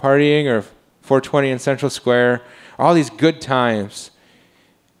partying or 420 in Central Square, all these good times,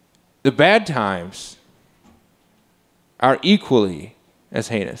 the bad times are equally as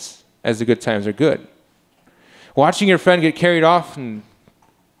heinous as the good times are good. Watching your friend get carried off and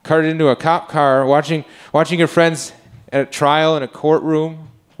carted into a cop car, watching your friends at a trial in a courtroom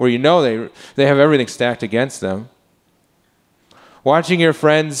where you know they have everything stacked against them. Watching your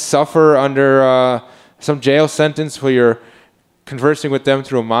friends suffer under some jail sentence where you're conversing with them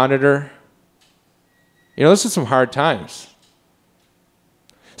through a monitor. This is some hard times.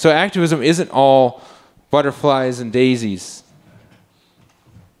 So activism isn't all butterflies and daisies.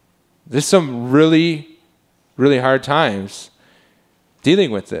 There's some really, really hard times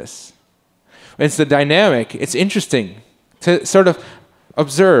dealing with this. It's the dynamic. It's interesting to sort of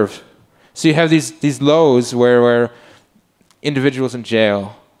observe. So you have these lows where individuals in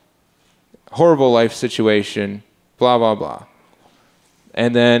jail, horrible life situation, blah, blah, blah.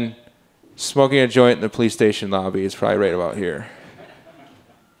 And then smoking a joint in the police station lobby is probably right about here.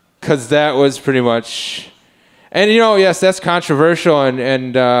 Because that was pretty much... And, yes, that's controversial,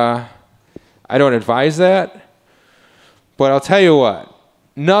 and I don't advise that. But I'll tell you what,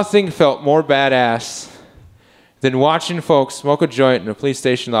 nothing felt more badass than watching folks smoke a joint in a police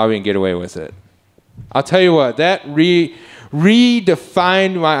station lobby and get away with it. I'll tell you what, that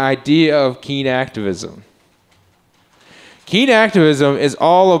redefined my idea of Keene activism. Keene activism is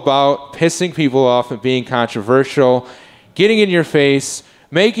all about pissing people off and being controversial, getting in your face,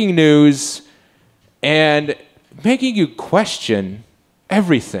 making news, and making you question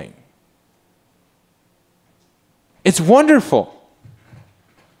everything. It's wonderful.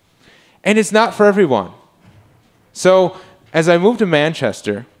 And it's not for everyone. So, as I moved to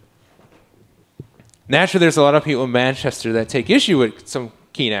Manchester, naturally there's a lot of people in Manchester that take issue with some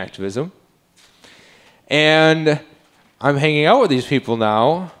Keene activism. And I'm hanging out with these people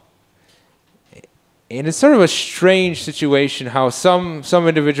now. And it's sort of a strange situation how some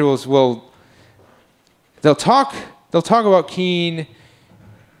individuals they'll talk about Keene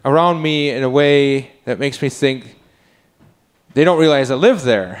around me in a way that makes me think they don't realize I live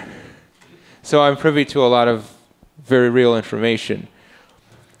there. So I'm privy to a lot of very real information.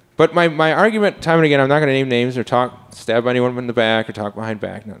 But my argument, time and again, I'm not going to name names or stab anyone in the back or talk behind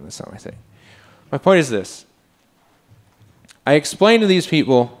back. No, that's not my thing. My point is this. I explain to these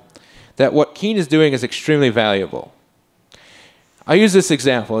people that what Keene is doing is extremely valuable. I'll use this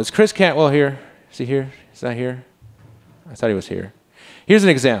example. Is Chris Cantwell here? Is he here? He's not here? I thought he was here. Here's an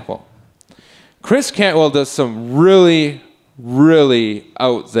example. Chris Cantwell does some really, really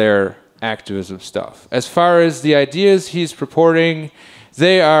out there activism stuff. As far as the ideas he's purporting,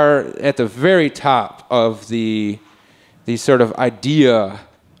 they are at the very top of the sort of idea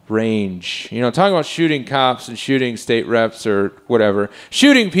range. Talking about shooting cops and shooting state reps or whatever.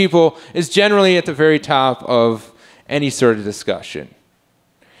 Shooting people is generally at the very top of any sort of discussion.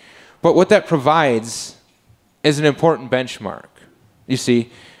 But what that provides is an important benchmark. You see,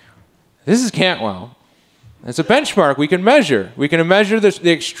 this is Cantwell. It's a benchmark we can measure. We can measure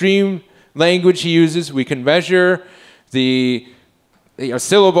the extreme language he uses. We can measure the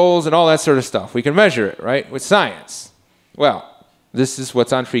syllables and all that sort of stuff. We can measure it, right, with science. Well, this is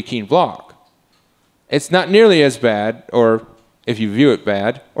what's on Free Keene blog. It's not nearly as bad, or if you view it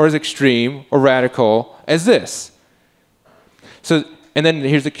bad, or as extreme or radical as this. So, and then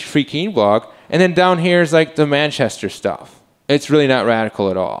here's the Free Keene blog, and then down here is like the Manchester stuff. It's really not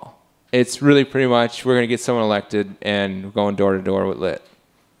radical at all. It's really pretty much we're going to get someone elected and going door to door with lit.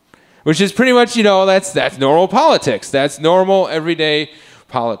 Which is pretty much, that's normal politics. That's normal, everyday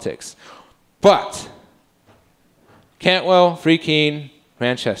politics. But Cantwell, Free Keene,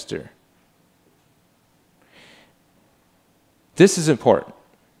 Manchester. This is important.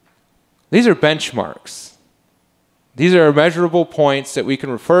 These are benchmarks. These are measurable points that we can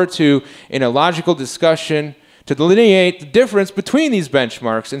refer to in a logical discussion to delineate the difference between these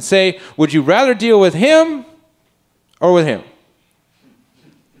benchmarks and say, would you rather deal with him or with him?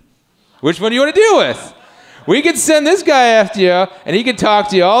 Which one do you want to deal with? We could send this guy after you, and he could talk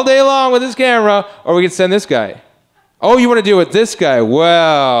to you all day long with his camera, or we could send this guy. Oh, you want to deal with this guy?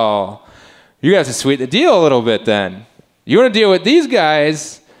 Well, you have to sweeten the deal a little bit then. You want to deal with these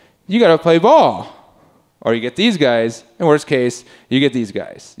guys, you got to play ball. Or you get these guys, in worst case, you get these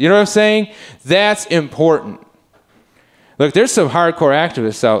guys. You know what I'm saying? That's important. Look, there's some hardcore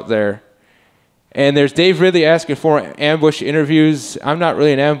activists out there. And there's Dave Ridley asking for ambush interviews. I'm not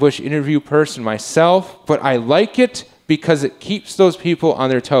really an ambush interview person myself, but I like it because it keeps those people on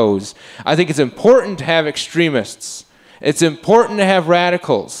their toes. I think it's important to have extremists. It's important to have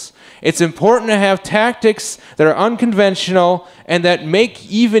radicals. It's important to have tactics that are unconventional and that make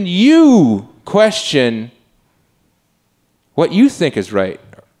even you question what you think is right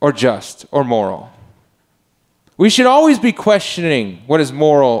or just or moral. We should always be questioning what is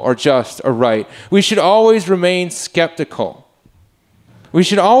moral or just or right. We should always remain skeptical. We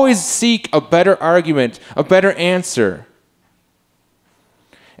should always seek a better argument, a better answer.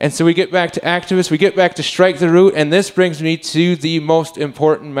 And so we get back to activists, we get back to strike the root, and this brings me to the most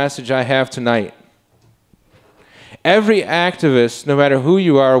important message I have tonight. Every activist, no matter who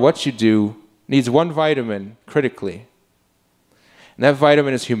you are or what you do, needs one vitamin critically. And that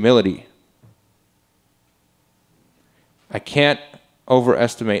vitamin is humility. I can't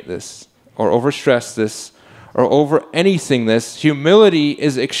overestimate this or overstress this or over anything this. Humility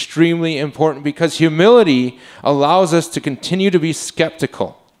is extremely important because humility allows us to continue to be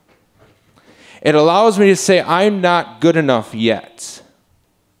skeptical. It allows me to say, I'm not good enough yet.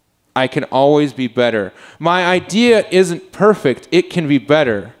 I can always be better. My idea isn't perfect. It can be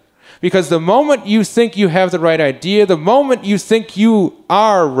better. Because the moment you think you have the right idea, the moment you think you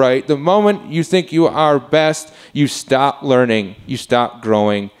are right, the moment you think you are best, you stop learning, you stop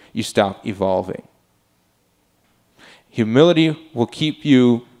growing, you stop evolving. Humility will keep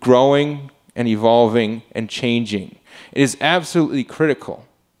you growing and evolving and changing. It is absolutely critical.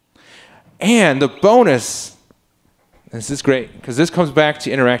 And the bonus, this is great, because this comes back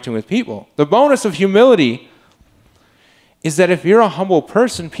to interacting with people. The bonus of humility is that if you're a humble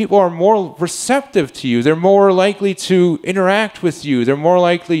person, people are more receptive to you. They're more likely to interact with you. They're more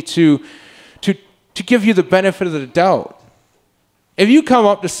likely to give you the benefit of the doubt. If you come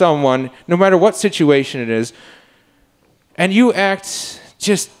up to someone, no matter what situation it is, and you act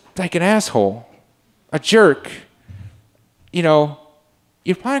just like an asshole, a jerk, you know,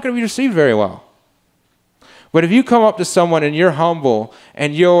 you're probably not going to be received very well. But if you come up to someone and you're humble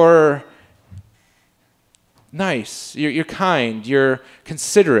and you're nice, you're kind, you're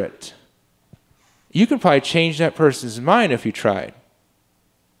considerate, you could probably change that person's mind if you tried.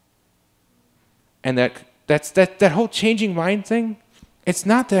 And that whole changing mind thing, it's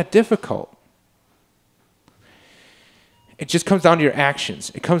not that difficult. It just comes down to your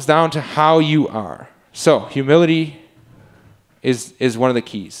actions. It comes down to how you are. So humility is one of the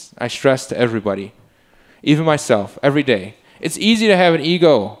keys. I stress to everybody, even myself, every day. It's easy to have an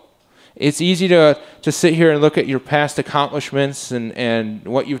ego. It's easy to sit here and look at your past accomplishments and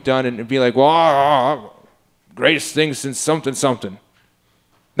what you've done and be like, wow, greatest thing since something, something.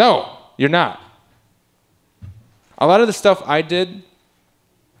 No, you're not. A lot of the stuff I did,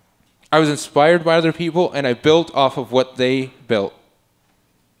 I was inspired by other people and I built off of what they built.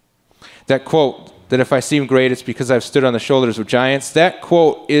 That quote, that if I seem great, it's because I've stood on the shoulders of giants, that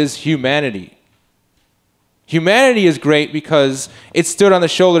quote is humanity. Humanity is great because it stood on the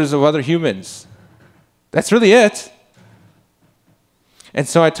shoulders of other humans. That's really it. And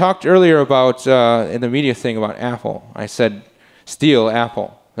so I talked earlier about, in the media thing about Apple. I said, steal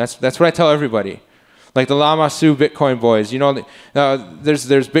Apple. That's what I tell everybody. Like the Lamasu Bitcoin boys. You know, there's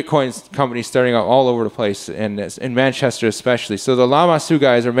Bitcoin companies starting out all over the place, and in Manchester especially. So the Lamasu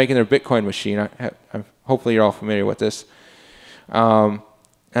guys are making their Bitcoin machine. Hopefully you're all familiar with this.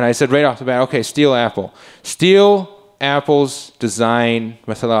 And I said right off the bat, okay, steal Apple. Steal Apple's design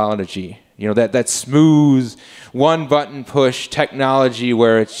methodology. You know, that smooth one-button push technology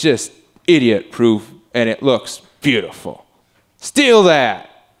where it's just idiot-proof and it looks beautiful. Steal that.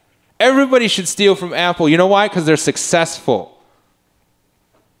 Everybody should steal from Apple. You know why? Because they're successful.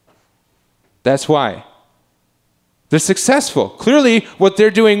 That's why. They're successful. Clearly, what they're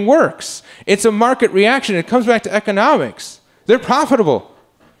doing works. It's a market reaction. It comes back to economics. They're profitable.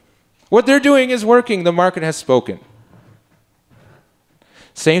 What they're doing is working. The market has spoken.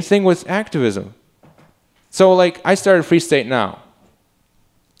 Same thing with activism. So, like, I started Free State Now.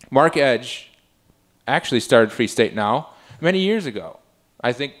 Mark Edge actually started Free State Now many years ago.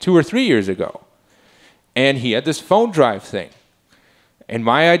 I think 2 or 3 years ago. And he had this phone drive thing. And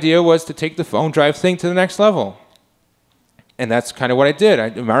my idea was to take the phone drive thing to the next level. And that's kind of what I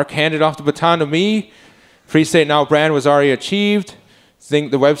did. Mark handed off the baton to me. Free State Now brand was already achieved. The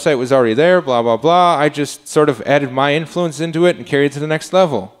website was already there, blah, blah, blah. I just sort of added my influence into it and carried it to the next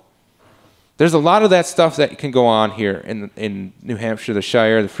level. There's a lot of that stuff that can go on here in New Hampshire, the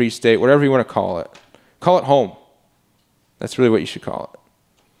Shire, the Free State, whatever you want to call it. Call it home. That's really what you should call it.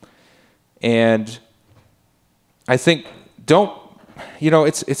 And I think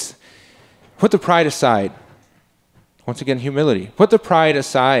it's put the pride aside. Once again, humility. Put the pride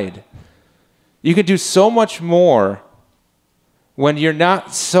aside. You can do so much more when you're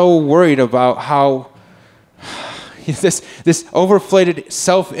not so worried about how this overflated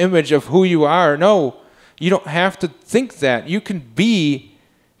self-image of who you are. No, you don't have to think that. You can be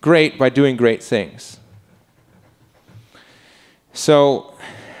great by doing great things. So,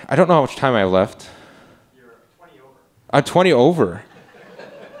 I don't know how much time I have left. You're 20 over. I'm 20 over.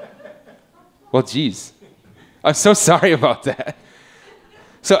 Well, geez. I'm so sorry about that.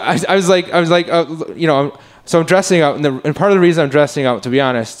 So I was like, so I'm dressing up, and part of the reason I'm dressing up, to be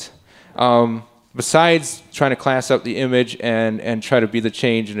honest, besides trying to class up the image and try to be the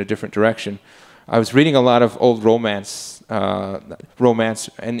change in a different direction, I was reading a lot of old romance,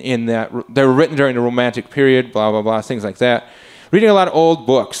 and in that they were written during the Romantic period, blah blah blah, things like that. Reading a lot of old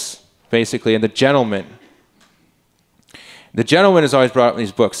books, basically, and The Gentleman is always brought up in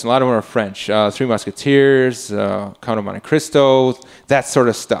these books. A lot of them are French. Three Musketeers, Count of Monte Cristo, that sort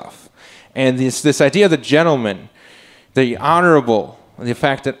of stuff. And this idea of the gentleman, the honorable, the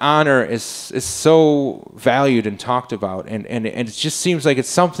fact that honor is so valued and talked about, and it just seems like it's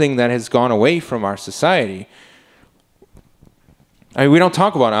something that has gone away from our society. I mean, we don't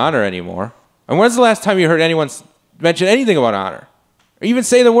talk about honor anymore. And when's the last time you heard anyone mention anything about honor? Or even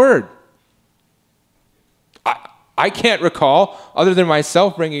say the word? I can't recall, other than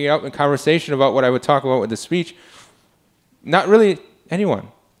myself bringing it up in conversation about what I would talk about with the speech. Not really anyone.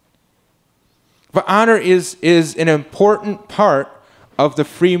 But honor is an important part of the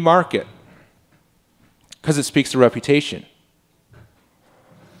free market because it speaks to reputation.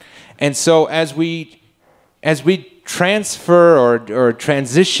 And so as we transfer or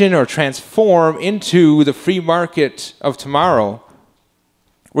transition or transform into the free market of tomorrow,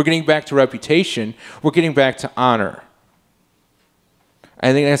 we're getting back to reputation. We're getting back to honor.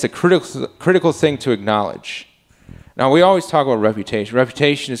 I think that's a critical thing to acknowledge. Now, we always talk about reputation.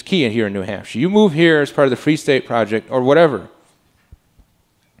 Reputation is key here in New Hampshire. You move here as part of the Free State Project or whatever.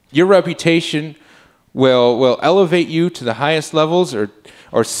 Your reputation will elevate you to the highest levels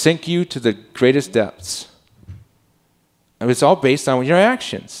or sink you to the greatest depths. I mean, it's all based on your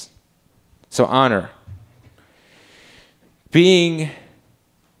actions. So honor. Being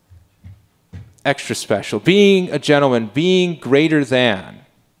extra special, being a gentleman, being greater than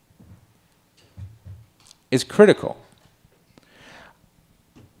is critical.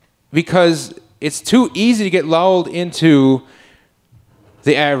 Because it's too easy to get lulled into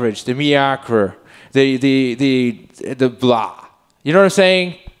the average, the mediocre, the blah. You know what I'm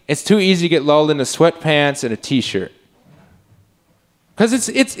saying? It's too easy to get lulled into sweatpants and a t-shirt. Because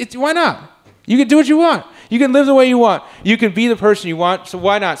it's why not? You can do what you want. You can live the way you want. You can be the person you want, so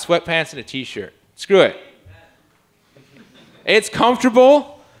why not sweatpants and a t-shirt? Screw it. It's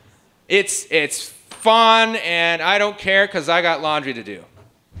comfortable. It's fun, and I don't care because I got laundry to do.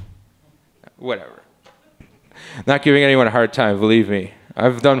 Whatever. Not giving anyone a hard time, believe me.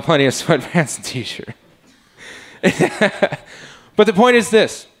 I've done plenty of sweatpants and t-shirt. But the point is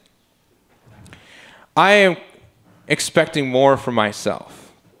this. I am expecting more from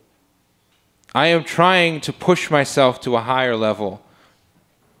myself. I am trying to push myself to a higher level.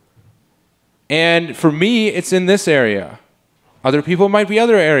 And for me, it's in this area. Other people might be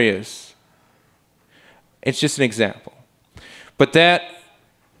other areas. It's just an example. But that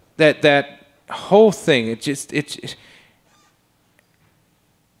whole thing,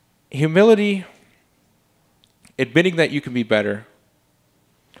 humility, admitting that you can be better,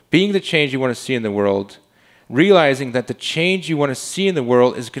 being the change you want to see in the world, realizing that the change you want to see in the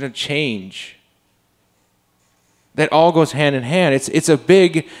world is going to change. That all goes hand in hand. It's a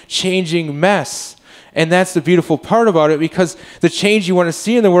big changing mess. And that's the beautiful part about it, because the change you want to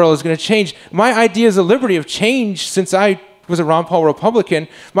see in the world is going to change. My ideas of liberty have changed since I was a Ron Paul Republican.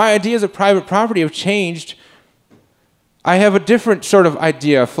 My ideas of private property have changed. I have a different sort of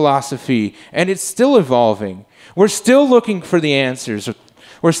idea, philosophy, and it's still evolving. We're still looking for the answers.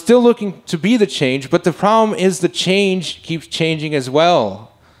 We're still looking to be the change, but the problem is the change keeps changing as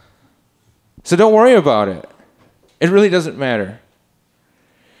well. So don't worry about it. It really doesn't matter.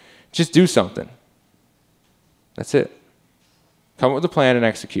 Just do something. That's it. Come up with a plan and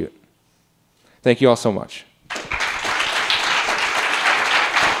execute. Thank you all so much.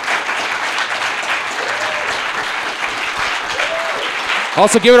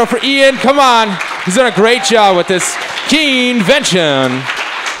 Also give it up for Ian. Come on. He's done a great job with this Keenevention.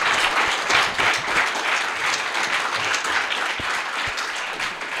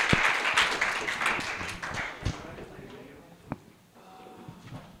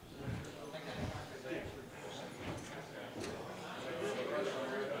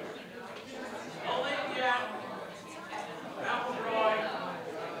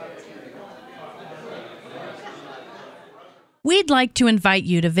 We'd like to invite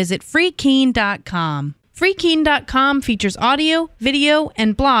you to visit freekeene.com. Freekeene.com features audio, video,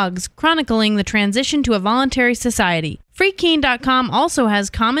 and blogs chronicling the transition to a voluntary society. Freekeene.com also has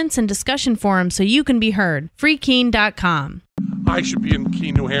comments and discussion forums so you can be heard. Freekeene.com. I should be in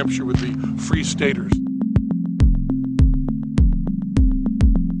Keene, New Hampshire with the Free Staters.